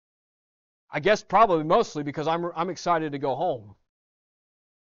battle. I guess probably mostly because I'm excited to go home.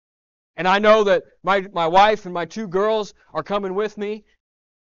 And I know that my wife and my 2 girls are coming with me.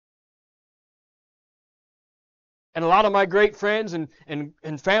 And a lot of my great friends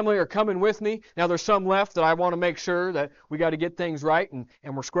and family are coming with me. Now there's some left that I want to make sure that we got to get things right and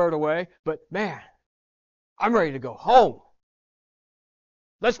we're squared away. But man, I'm ready to go home.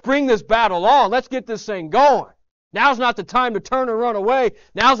 Let's bring this battle on. Let's get this thing going. Now's not the time to turn and run away.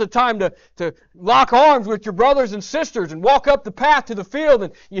 Now's the time to lock arms with your brothers and sisters and walk up the path to the field.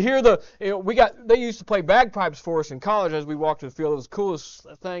 And you hear they used to play bagpipes for us in college as we walked to the field. It was the coolest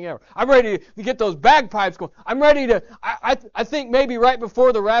thing ever. I'm ready to get those bagpipes going. I'm ready to, I think maybe right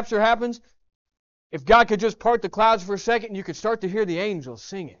before the rapture happens, if God could just part the clouds for a second and you could start to hear the angels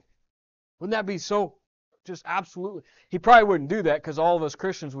singing. Wouldn't that be so just absolutely? He probably wouldn't do that because all of us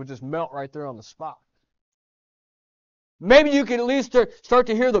Christians would just melt right there on the spot. Maybe you can at least start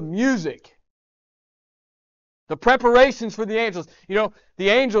to hear the music. The preparations for the angels. The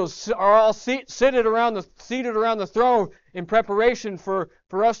angels are all seated around the throne in preparation for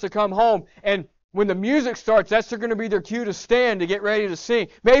us to come home. And when the music starts, that's going to be their cue to stand to get ready to sing.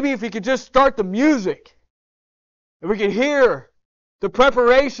 Maybe if you could just start the music, and we could hear the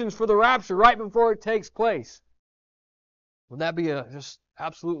preparations for the rapture right before it takes place. Wouldn't that be just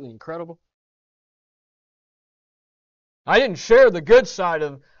absolutely incredible? I didn't share the good side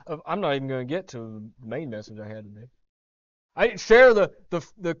of I'm not even going to get to the main message I had today. I didn't share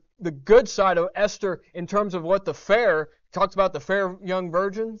the good side of Esther in terms of what the fair talks about, the fair young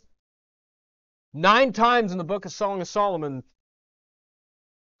virgin. 9 times in the book of Song of Solomon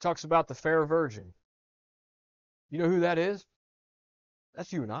talks about the fair virgin. You know who that is?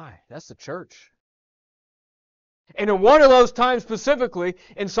 That's you and I. That's the church. And in one of those times specifically,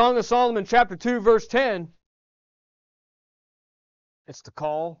 in Song of Solomon chapter 2 verse 10, it's the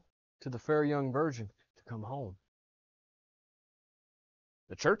call to the fair young virgin to come home.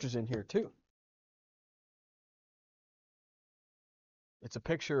 The church is in here too. It's a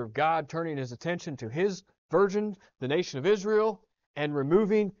picture of God turning His attention to His virgin, the nation of Israel, and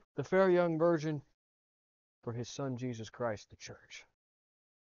removing the fair young virgin for His Son, Jesus Christ, the church.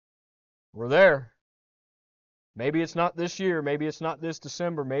 We're there. Maybe it's not this year. Maybe it's not this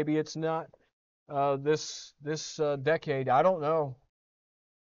December. Maybe it's not this decade. I don't know.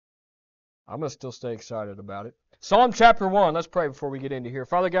 I'm going to still stay excited about it. Psalm chapter 1. Let's pray before we get into here.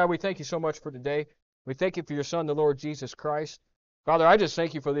 Father God, we thank You so much for today. We thank You for Your Son, the Lord Jesus Christ. Father, I just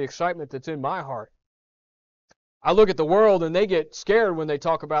thank You for the excitement that's in my heart. I look at the world and they get scared when they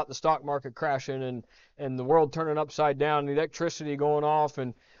talk about the stock market crashing and the world turning upside down and the electricity going off.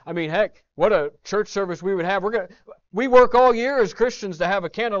 And I mean, heck, what a church service we would have. We work all year as Christians to have a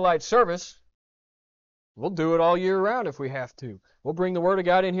candlelight service. We'll do it all year round if we have to. We'll bring the Word of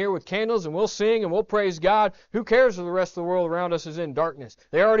God in here with candles and we'll sing and we'll praise God. Who cares if the rest of the world around us is in darkness?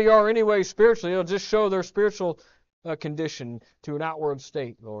 They already are anyway spiritually. It'll just show their spiritual condition to an outward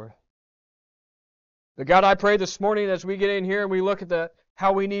state, Lord. But God, I pray this morning as we get in here and we look at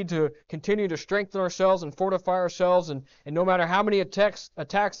how we need to continue to strengthen ourselves and fortify ourselves, and no matter how many attacks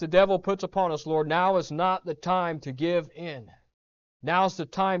the devil puts upon us, Lord, now is not the time to give in. Now's the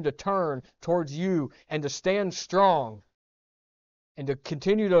time to turn towards You and to stand strong and to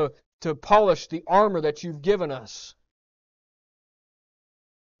continue to polish the armor that You've given us.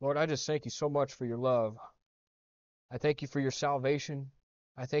 Lord, I just thank You so much for Your love. I thank You for Your salvation.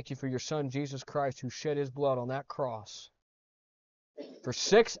 I thank You for Your Son, Jesus Christ, who shed His blood on that cross. For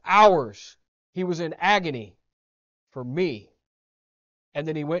 6 hours, He was in agony for me. And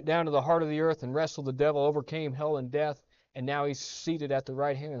then He went down to the heart of the earth and wrestled the devil, overcame hell and death, and now He's seated at the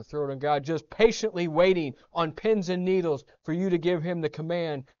right hand of the throne of God, just patiently waiting on pins and needles for you to give Him the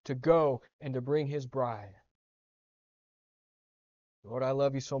command to go and to bring His bride. Lord, I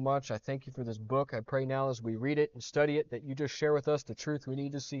love You so much. I thank You for this book. I pray now as we read it and study it that You just share with us the truth we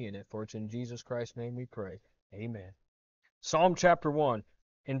need to see in it. For it's in Jesus Christ's name we pray. Amen. Psalm chapter 1.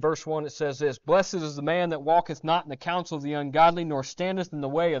 In verse 1 it says this: Blessed is the man that walketh not in the counsel of the ungodly, nor standeth in the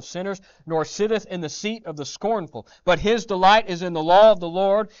way of sinners, nor sitteth in the seat of the scornful. But his delight is in the law of the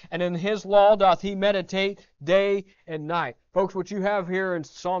Lord, and in His law doth he meditate day and night. Folks, what you have here in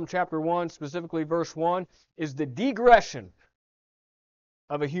Psalm chapter 1, specifically verse 1, is the digression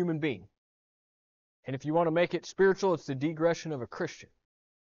of a human being. And if you want to make it spiritual, it's the digression of a Christian.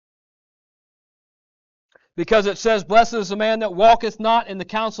 Because it says, Blessed is the man that walketh not in the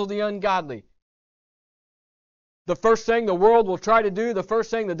counsel of the ungodly. The first thing the world will try to do, the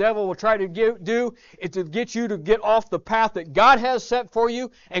first thing the devil will try to do, is to get you to get off the path that God has set for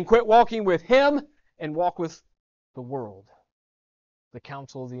you and quit walking with Him and walk with the world, the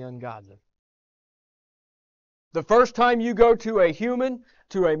counsel of the ungodly. The first time you go to a human,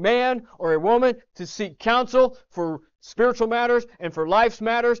 to a man or a woman to seek counsel for spiritual matters and for life's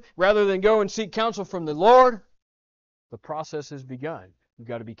matters, rather than go and seek counsel from the Lord, the process has begun. You've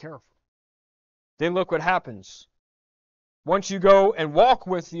got to be careful. Then look what happens. Once you go and walk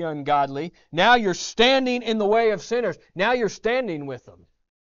with the ungodly, now you're standing in the way of sinners. Now you're standing with them.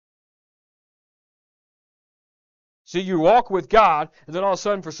 See, you walk with God, and then all of a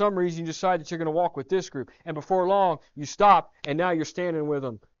sudden, for some reason, you decide that you're going to walk with this group. And before long, you stop, and now you're standing with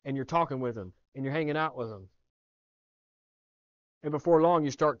them, and you're talking with them, and you're hanging out with them. And before long,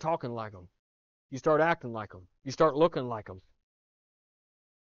 you start talking like them. You start acting like them. You start looking like them.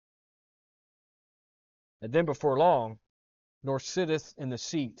 And then before long, nor sitteth in the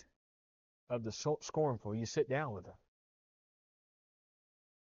seat of the scornful. You sit down with them.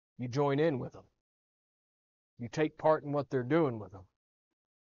 You join in with them. You take part in what they're doing with them.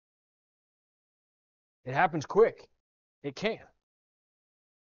 It happens quick. It can.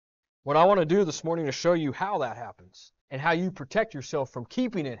 What I want to do this morning is show you how that happens and how you protect yourself from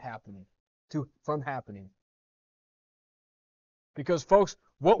keeping it from happening. Because, folks,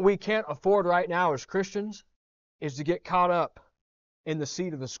 what we can't afford right now as Christians is to get caught up in the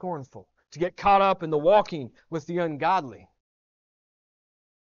seat of the scornful, to get caught up in the walking with the ungodly.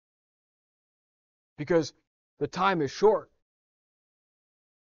 Because the time is short.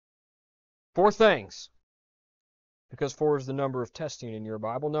 4 things. Because 4 is the number of testing in your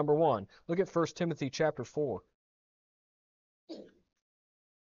Bible. Number 1, look at 1 Timothy chapter 4.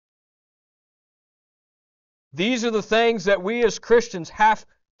 These are the things that we as Christians have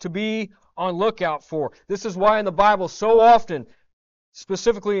to be on lookout for. This is why in the Bible so often,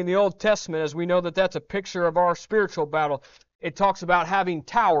 specifically in the Old Testament, as we know that that's a picture of our spiritual battle, it talks about having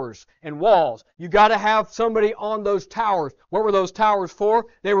towers and walls. You got to have somebody on those towers. What were those towers for?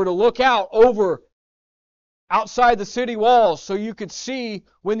 They were to look out over outside the city walls so you could see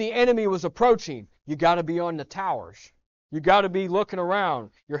when the enemy was approaching. You got to be on the towers. You got to be looking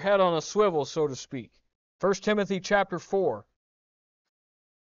around, your head on a swivel, so to speak. 1 Timothy chapter 4.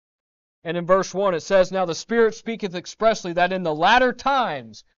 And in verse 1 it says, Now the Spirit speaketh expressly that in the latter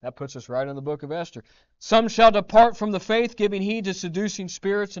times, that puts us right in the book of Esther, some shall depart from the faith, giving heed to seducing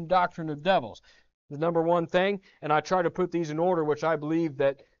spirits and doctrine of devils. The number one thing, and I try to put these in order, which I believe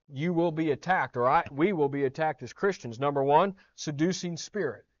that you will be attacked, or we will be attacked as Christians. Number one, seducing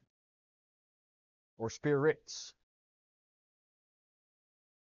spirit, or spirits.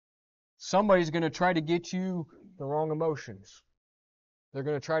 Somebody's going to try to get you the wrong emotions. They're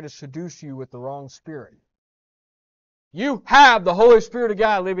going to try to seduce you with the wrong spirit. You have the Holy Spirit of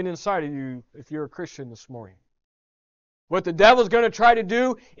God living inside of you if you're a Christian this morning. What the devil's going to try to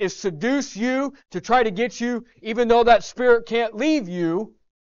do is seduce you to try to get you, even though that spirit can't leave you,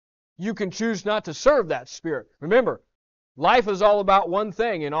 you can choose not to serve that spirit. Remember, life is all about one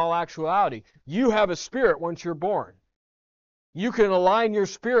thing in all actuality. You have a spirit once you're born. You can align your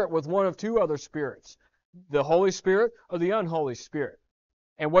spirit with one of two other spirits, the Holy Spirit or the unholy spirit.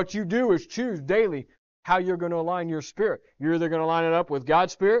 And what you do is choose daily how you're going to align your spirit. You're either going to line it up with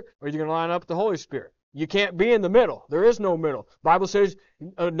God's Spirit or you're going to line it up with the Holy Spirit. You can't be in the middle. There is no middle. The Bible says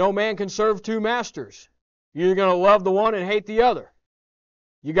no man can serve two masters. You're going to love the one and hate the other.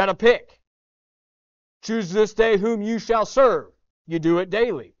 You got to pick. Choose this day whom you shall serve. You do it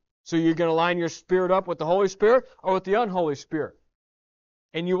daily. So you're going to line your spirit up with the Holy Spirit or with the unholy spirit.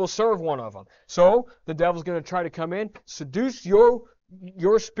 And you will serve one of them. So the devil's going to try to come in, seduce your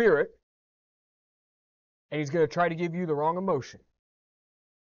spirit, and he's going to try to give you the wrong emotion.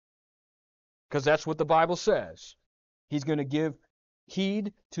 Because that's what the Bible says. He's going to give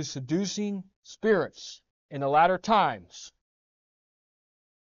heed to seducing spirits in the latter times.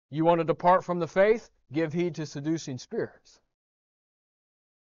 You want to depart from the faith? Give heed to seducing spirits.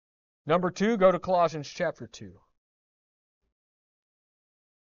 Number 2, go to Colossians chapter 2.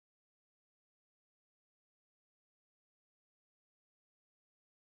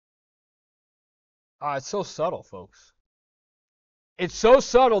 It's so subtle, folks. It's so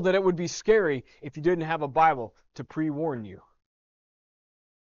subtle that it would be scary if you didn't have a Bible to pre-warn you.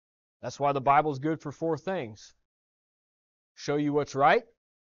 That's why the Bible is good for 4 things. Show you what's right,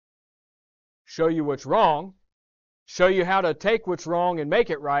 show you what's wrong, show you how to take what's wrong and make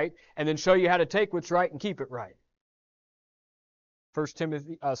it right, and then show you how to take what's right and keep it right. 2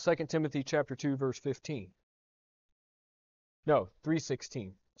 Timothy chapter 2, verse 15. No,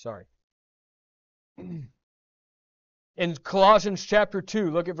 3:16. Sorry. In Colossians chapter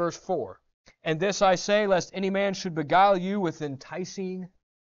 2, look at verse 4. And this I say, lest any man should beguile you with enticing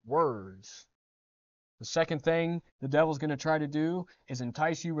words. The second thing the devil's going to try to do is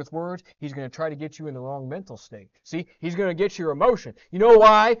entice you with words. He's going to try to get you in the wrong mental state. See, he's going to get your emotion. You know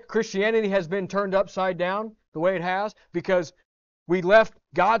why Christianity has been turned upside down the way it has? Because we left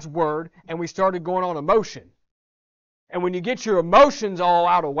God's Word and we started going on emotion. And when you get your emotions all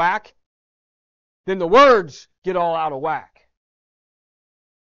out of whack, then the words get all out of whack.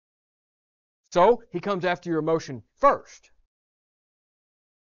 So, he comes after your emotion first.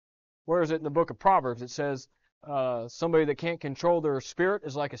 Where is it in the book of Proverbs? It says, somebody that can't control their spirit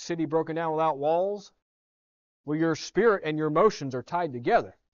is like a city broken down without walls. Well, your spirit and your emotions are tied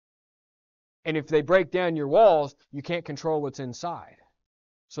together. And if they break down your walls, you can't control what's inside.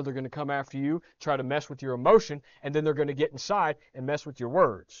 So they're going to come after you, try to mess with your emotion, and then they're going to get inside and mess with your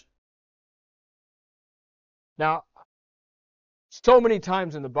words. Now, so many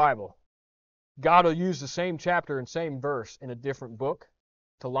times in the Bible, God will use the same chapter and same verse in a different book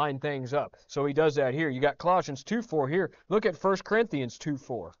to line things up. So he does that here. You got Colossians 2:4 here. Look at 1 Corinthians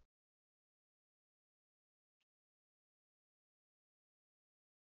 2:4.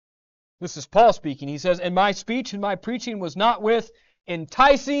 This is Paul speaking. He says, and my speech and my preaching was not with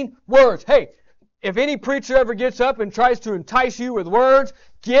enticing words. Hey, if any preacher ever gets up and tries to entice you with words,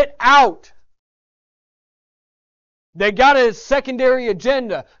 get out. They got a secondary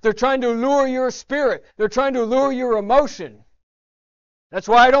agenda. They're trying to lure your spirit. They're trying to lure your emotion. That's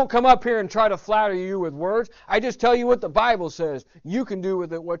why I don't come up here and try to flatter you with words. I just tell you what the Bible says. You can do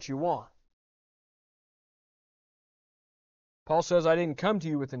with it what you want. Paul says, I didn't come to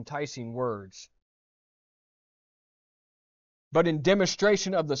you with enticing words, but in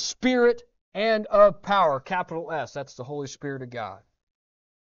demonstration of the Spirit and of power, capital S. That's the Holy Spirit of God.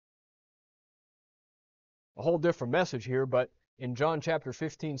 A whole different message here, but in John chapter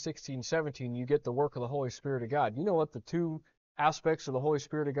 15, 16, 17, you get the work of the Holy Spirit of God. You know what the 2 aspects of the Holy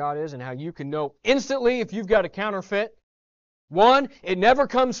Spirit of God is and how you can know instantly if you've got a counterfeit? 1, it never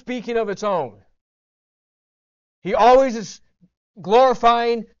comes speaking of its own. He always is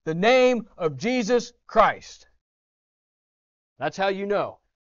glorifying the name of Jesus Christ. That's how you know.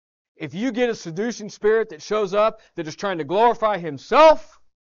 If you get a seducing spirit that shows up that is trying to glorify himself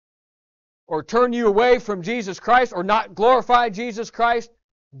or turn you away from Jesus Christ or not glorify Jesus Christ,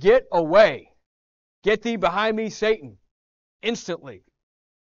 get away. Get thee behind me, Satan, instantly.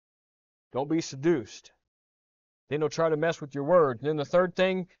 Don't be seduced. Then he'll try to mess with your words. Then the third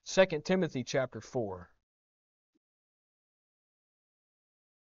thing, 2 Timothy chapter 4.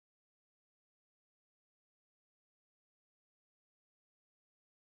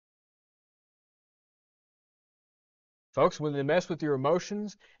 Folks, when they mess with your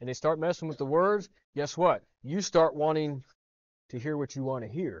emotions and they start messing with the words, guess what? You start wanting to hear what you want to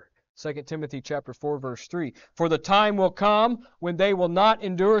hear. 2 Timothy chapter 4, verse 3. For the time will come when they will not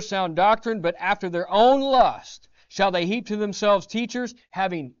endure sound doctrine, but after their own lust shall they heap to themselves teachers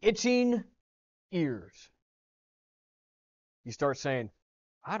having itching ears. You start saying,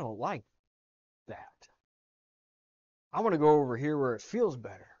 I don't like that. I want to go over here where it feels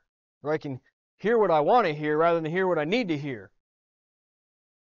better, where I can hear what I want to hear rather than hear what I need to hear.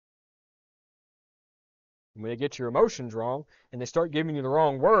 When they get your emotions wrong and they start giving you the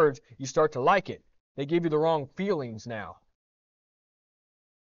wrong words, you start to like it. They give you the wrong feelings now.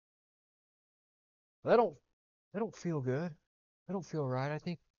 They don't feel good. They don't feel right.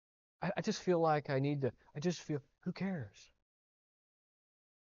 I just feel like who cares?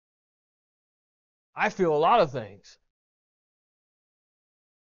 I feel a lot of things.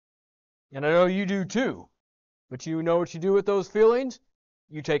 And I know you do too. But you know what you do with those feelings?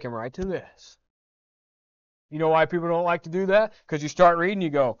 You take them right to this. You know why people don't like to do that? Because you start reading, you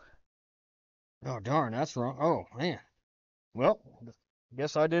go, oh, darn, that's wrong. Oh, man. Well,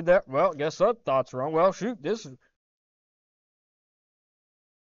 guess I did that. Well, guess that thought's wrong. Well, shoot, this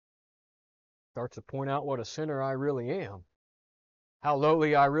starts to point out what a sinner I really am. How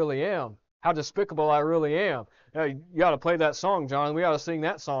lowly I really am. How despicable I really am. You got to play that song, John. We ought to sing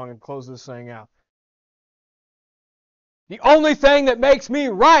that song and close this thing out. The only thing that makes me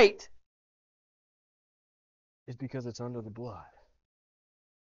right is because it's under the blood.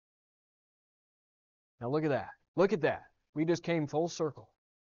 Now look at that. Look at that. We just came full circle.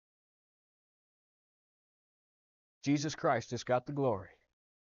 Jesus Christ just got the glory.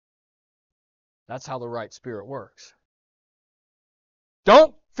 That's how the right spirit works.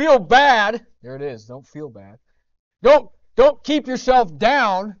 Don't feel bad. There it is. Don't feel bad. Don't keep yourself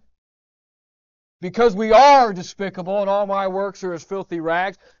down because we are despicable and all my works are as filthy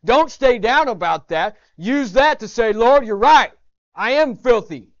rags. Don't stay down about that. Use that to say, Lord, you're right. I am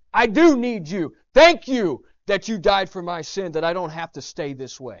filthy. I do need you. Thank you that you died for my sin, that I don't have to stay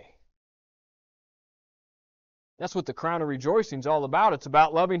this way. That's what the crown of rejoicing is all about. It's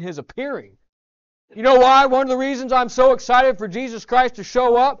about loving His appearing. You know why? One of the reasons I'm so excited for Jesus Christ to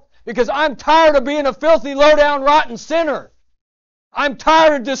show up? Because I'm tired of being a filthy, low-down, rotten sinner. I'm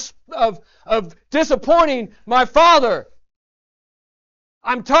tired of disappointing my Father.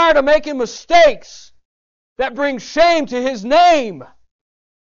 I'm tired of making mistakes that bring shame to His name.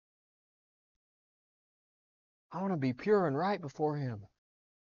 I want to be pure and right before Him.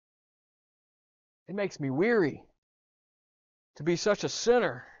 It makes me weary to be such a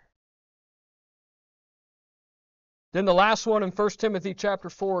sinner. Then the last one in 1 Timothy chapter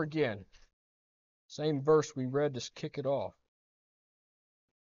 4 again. Same verse we read to kick it off.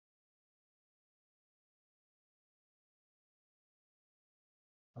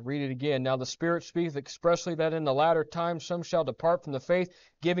 I'll read it again. Now the Spirit speaketh expressly that in the latter times some shall depart from the faith,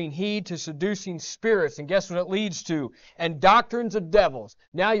 giving heed to seducing spirits. And guess what it leads to? And doctrines of devils.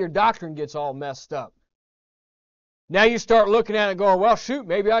 Now your doctrine gets all messed up. Now you start looking at it going, well, shoot,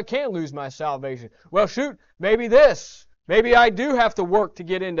 maybe I can lose my salvation. Well, shoot, maybe this. Maybe I do have to work to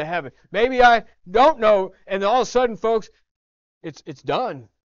get into heaven. Maybe I don't know. And all of a sudden, folks, it's done.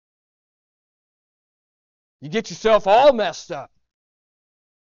 You get yourself all messed up.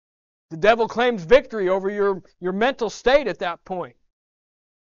 The devil claims victory over your mental state at that point.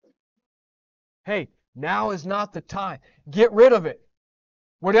 Hey, now is not the time. Get rid of it.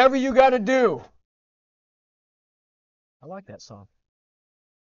 Whatever you got to do. I like that song.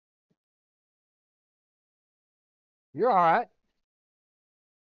 You're all right.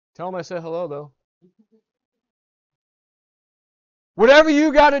 Tell them I said hello, though. Whatever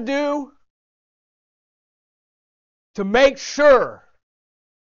you got to do to make sure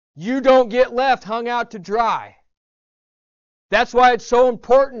you don't get left hung out to dry. That's why it's so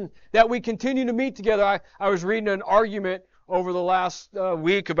important that we continue to meet together. I was reading an argument over the last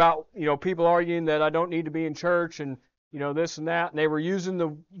week about people arguing that I don't need to be in church and this and that, and they were using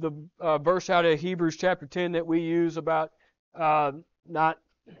the verse out of Hebrews chapter 10 that we use about not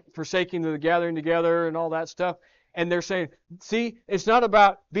forsaking the gathering together and all that stuff. And they're saying, see, it's not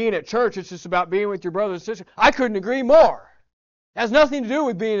about being at church, it's just about being with your brothers and sisters. I couldn't agree more. It has nothing to do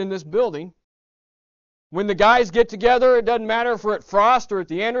with being in this building. When the guys get together, it doesn't matter if we're at Frost or at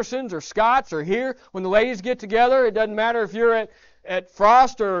the Andersons or Scott's or here. When the ladies get together, it doesn't matter if you're at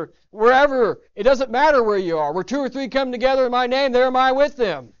Frost or wherever. It doesn't matter where you are. Where 2 or 3 come together in my name, there am I with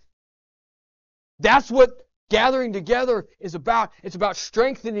them. That's what gathering together is about. It's about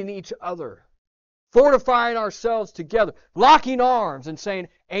strengthening each other, fortifying ourselves together, locking arms and saying,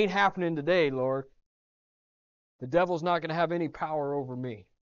 ain't happening today, Lord. The devil's not going to have any power over me.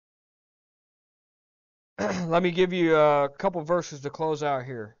 Let me give you a couple verses to close out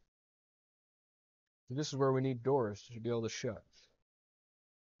here. This is where we need doors to be able to shut.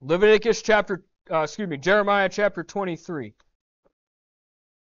 Jeremiah chapter 23.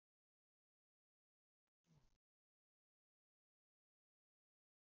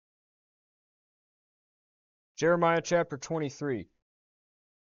 Jeremiah chapter 23.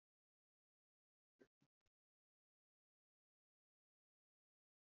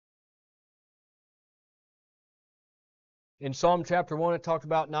 In Psalm chapter 1, it talked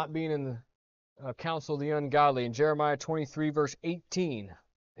about not being in the counsel of the ungodly. In Jeremiah 23, verse 18,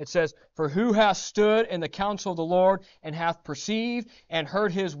 it says, For who hath stood in the counsel of the Lord, and hath perceived and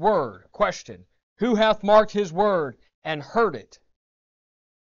heard his word? Question. Who hath marked his word and heard it?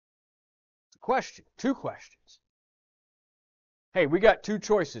 It's a question. 2 questions. Hey, we got 2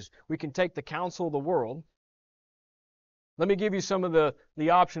 choices. We can take the counsel of the world. Let me give you some of the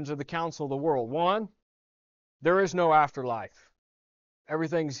options of the counsel of the world. 1, there is no afterlife.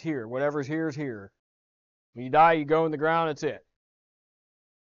 Everything's here. Whatever's here is here. When you die, you go in the ground, that's it.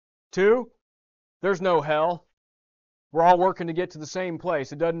 2, there's no hell. We're all working to get to the same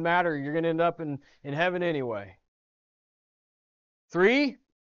place. It doesn't matter. You're going to end up in heaven anyway. 3,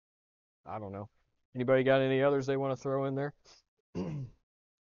 I don't know. Anybody got any others they want to throw in there?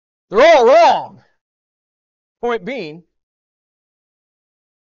 They're all wrong. Point being,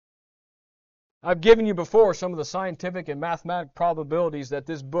 I've given you before some of the scientific and mathematical probabilities that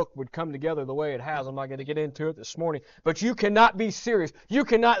this book would come together the way it has. I'm not going to get into it this morning. But you cannot be serious. You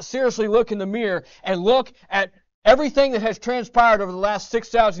cannot seriously look in the mirror and look at everything that has transpired over the last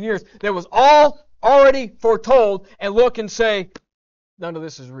 6,000 years that was all already foretold and look and say, none of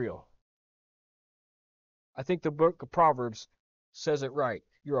this is real. I think the book of Proverbs says it right.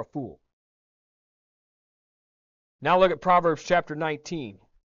 You're a fool. Now look at Proverbs chapter 19.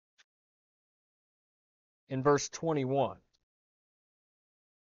 In verse 21.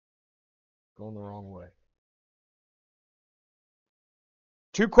 Going the wrong way.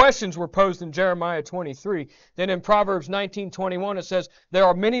 2 questions were posed in Jeremiah 23. Then in Proverbs 19:21 it says, There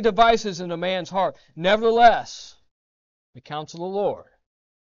are many devices in a man's heart. Nevertheless, the counsel of the Lord,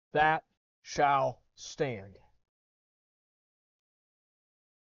 that shall stand.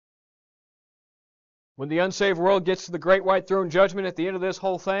 When the unsaved world gets to the great white throne judgment at the end of this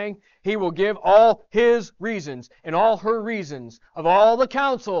whole thing, He will give all His reasons and all her reasons of all the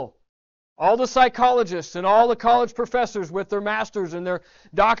counsel, all the psychologists and all the college professors with their masters and their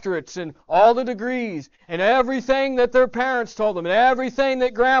doctorates and all the degrees and everything that their parents told them and everything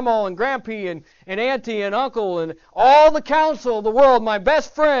that grandma and grandpa and auntie and uncle and all the counsel of the world, my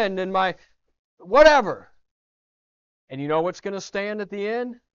best friend and my whatever. And you know what's going to stand at the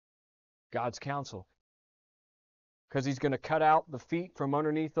end? God's counsel. Because He's going to cut out the feet from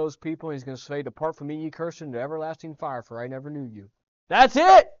underneath those people. And He's going to say, Depart from me, ye cursed, into everlasting fire, for I never knew you. That's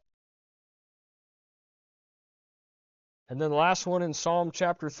it! And then the last one in Psalm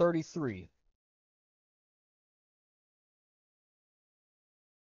chapter 33.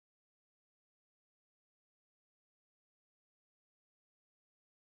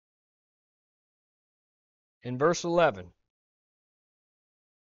 In verse 11.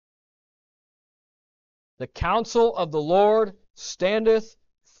 The counsel of the Lord standeth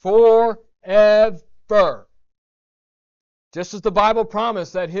forever. Just as the Bible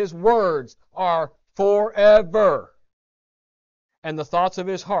promised that His words are forever. And the thoughts of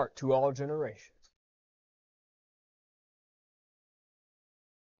His heart to all generations.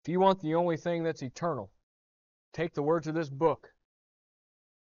 If you want the only thing that's eternal, take the words of this book,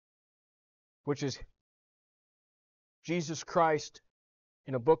 which is Jesus Christ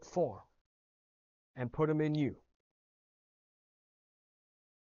in a book form, and put them in you.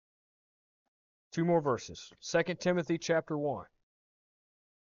 2 more verses. 2 Timothy chapter 1.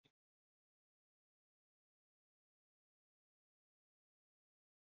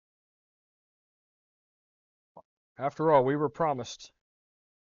 After all, we were promised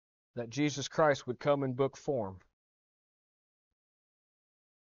that Jesus Christ would come in book form.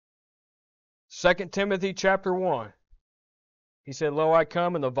 2 Timothy chapter 1. He said, Lo, I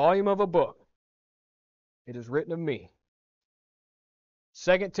come in the volume of a book. It is written of me.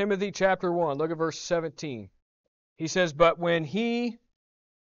 2 Timothy chapter 1, look at verse 17. He says, but when he...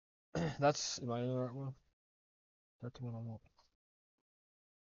 am I in the right one? That's the one I want.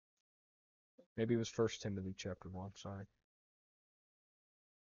 Maybe it was 1 Timothy chapter 1, sorry.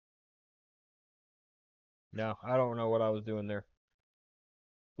 No, I don't know what I was doing there.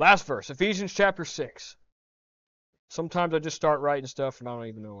 Last verse, Ephesians chapter 6. Sometimes I just start writing stuff and I don't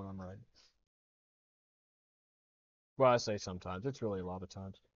even know what I'm writing. Well, I say sometimes. It's really a lot of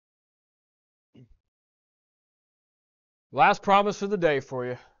times. Last promise of the day for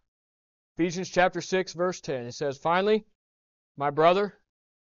you. Ephesians chapter 6, verse 10. It says, finally, my brethren,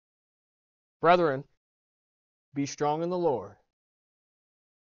 be strong in the Lord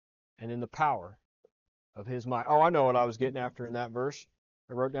and in the power of his might. Oh, I know what I was getting after in that verse.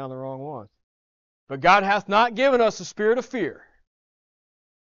 I wrote down the wrong one. But God hath not given us a spirit of fear,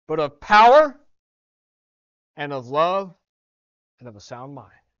 but of power and of love and of a sound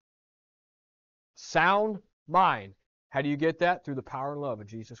mind. Sound mind. How do you get that? Through the power and love of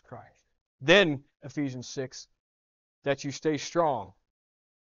Jesus Christ. Then, Ephesians 6, that you stay strong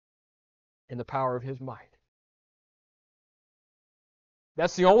in the power of his might.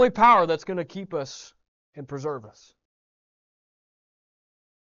 That's the only power that's going to keep us and preserve us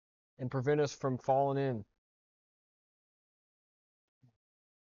and prevent us from falling in.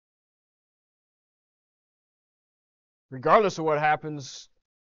 Regardless of what happens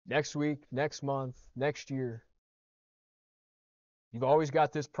next week, next month, next year, you've always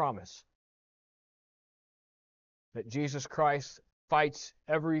got this promise that Jesus Christ fights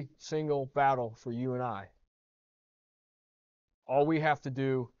every single battle for you and I. All we have to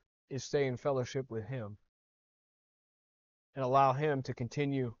do is stay in fellowship with him and allow him to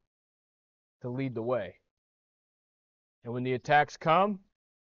continue to lead the way. And when the attacks come,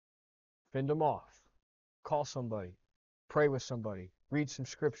 fend them off. Call somebody. Pray with somebody. Read some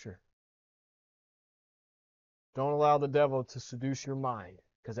scripture. Don't allow the devil to seduce your mind,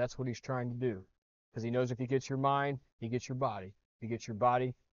 because that's what he's trying to do. Because he knows if he gets your mind, he gets your body. If he gets your body,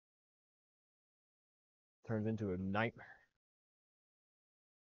 it turns into a nightmare.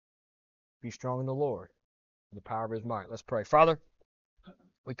 Be strong in the Lord, in the power of his might. Let's pray. Father,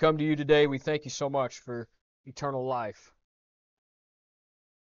 we come to you today. We thank you so much for eternal life.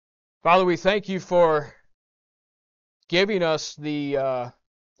 Father, we thank you for giving us the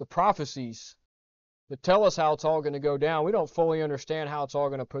prophecies that tell us how it's all going to go down. We don't fully understand how it's all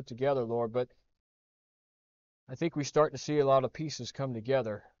going to put together, Lord, but I think we start to see a lot of pieces come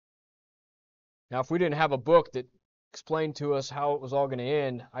together. Now, if we didn't have a book that explained to us how it was all going to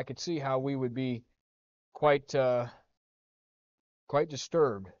end, I could see how we would be quite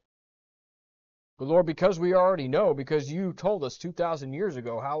disturbed. But Lord, because we already know, because you told us 2,000 years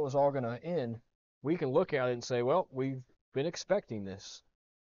ago how it was all going to end, we can look at it and say, well, we've been expecting this.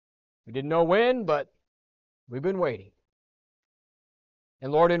 We didn't know when, but we've been waiting.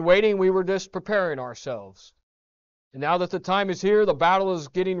 And Lord, in waiting, we were just preparing ourselves. And now that the time is here, the battle is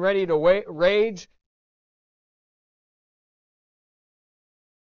getting ready to rage,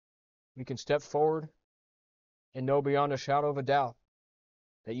 we can step forward and know beyond a shadow of a doubt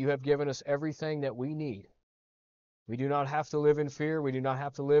that you have given us everything that we need. We do not have to live in fear. We do not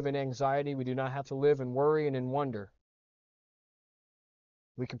have to live in anxiety. We do not have to live in worry and in wonder.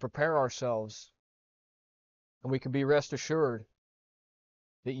 We can prepare ourselves, and we can be rest assured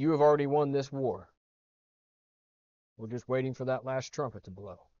that you have already won this war. We're just waiting for that last trumpet to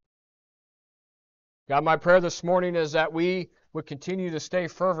blow. God, my prayer this morning is that we would continue to stay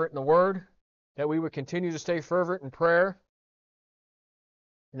fervent in the Word, that we would continue to stay fervent in prayer,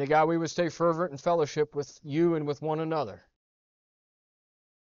 and that, God, we would stay fervent in fellowship with you and with one another.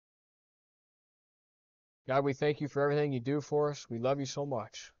 God, we thank you for everything you do for us. We love you so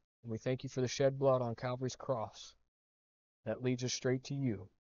much. And we thank you for the shed blood on Calvary's cross that leads us straight to you.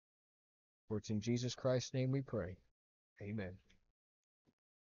 For it's in Jesus Christ's name we pray. Amen.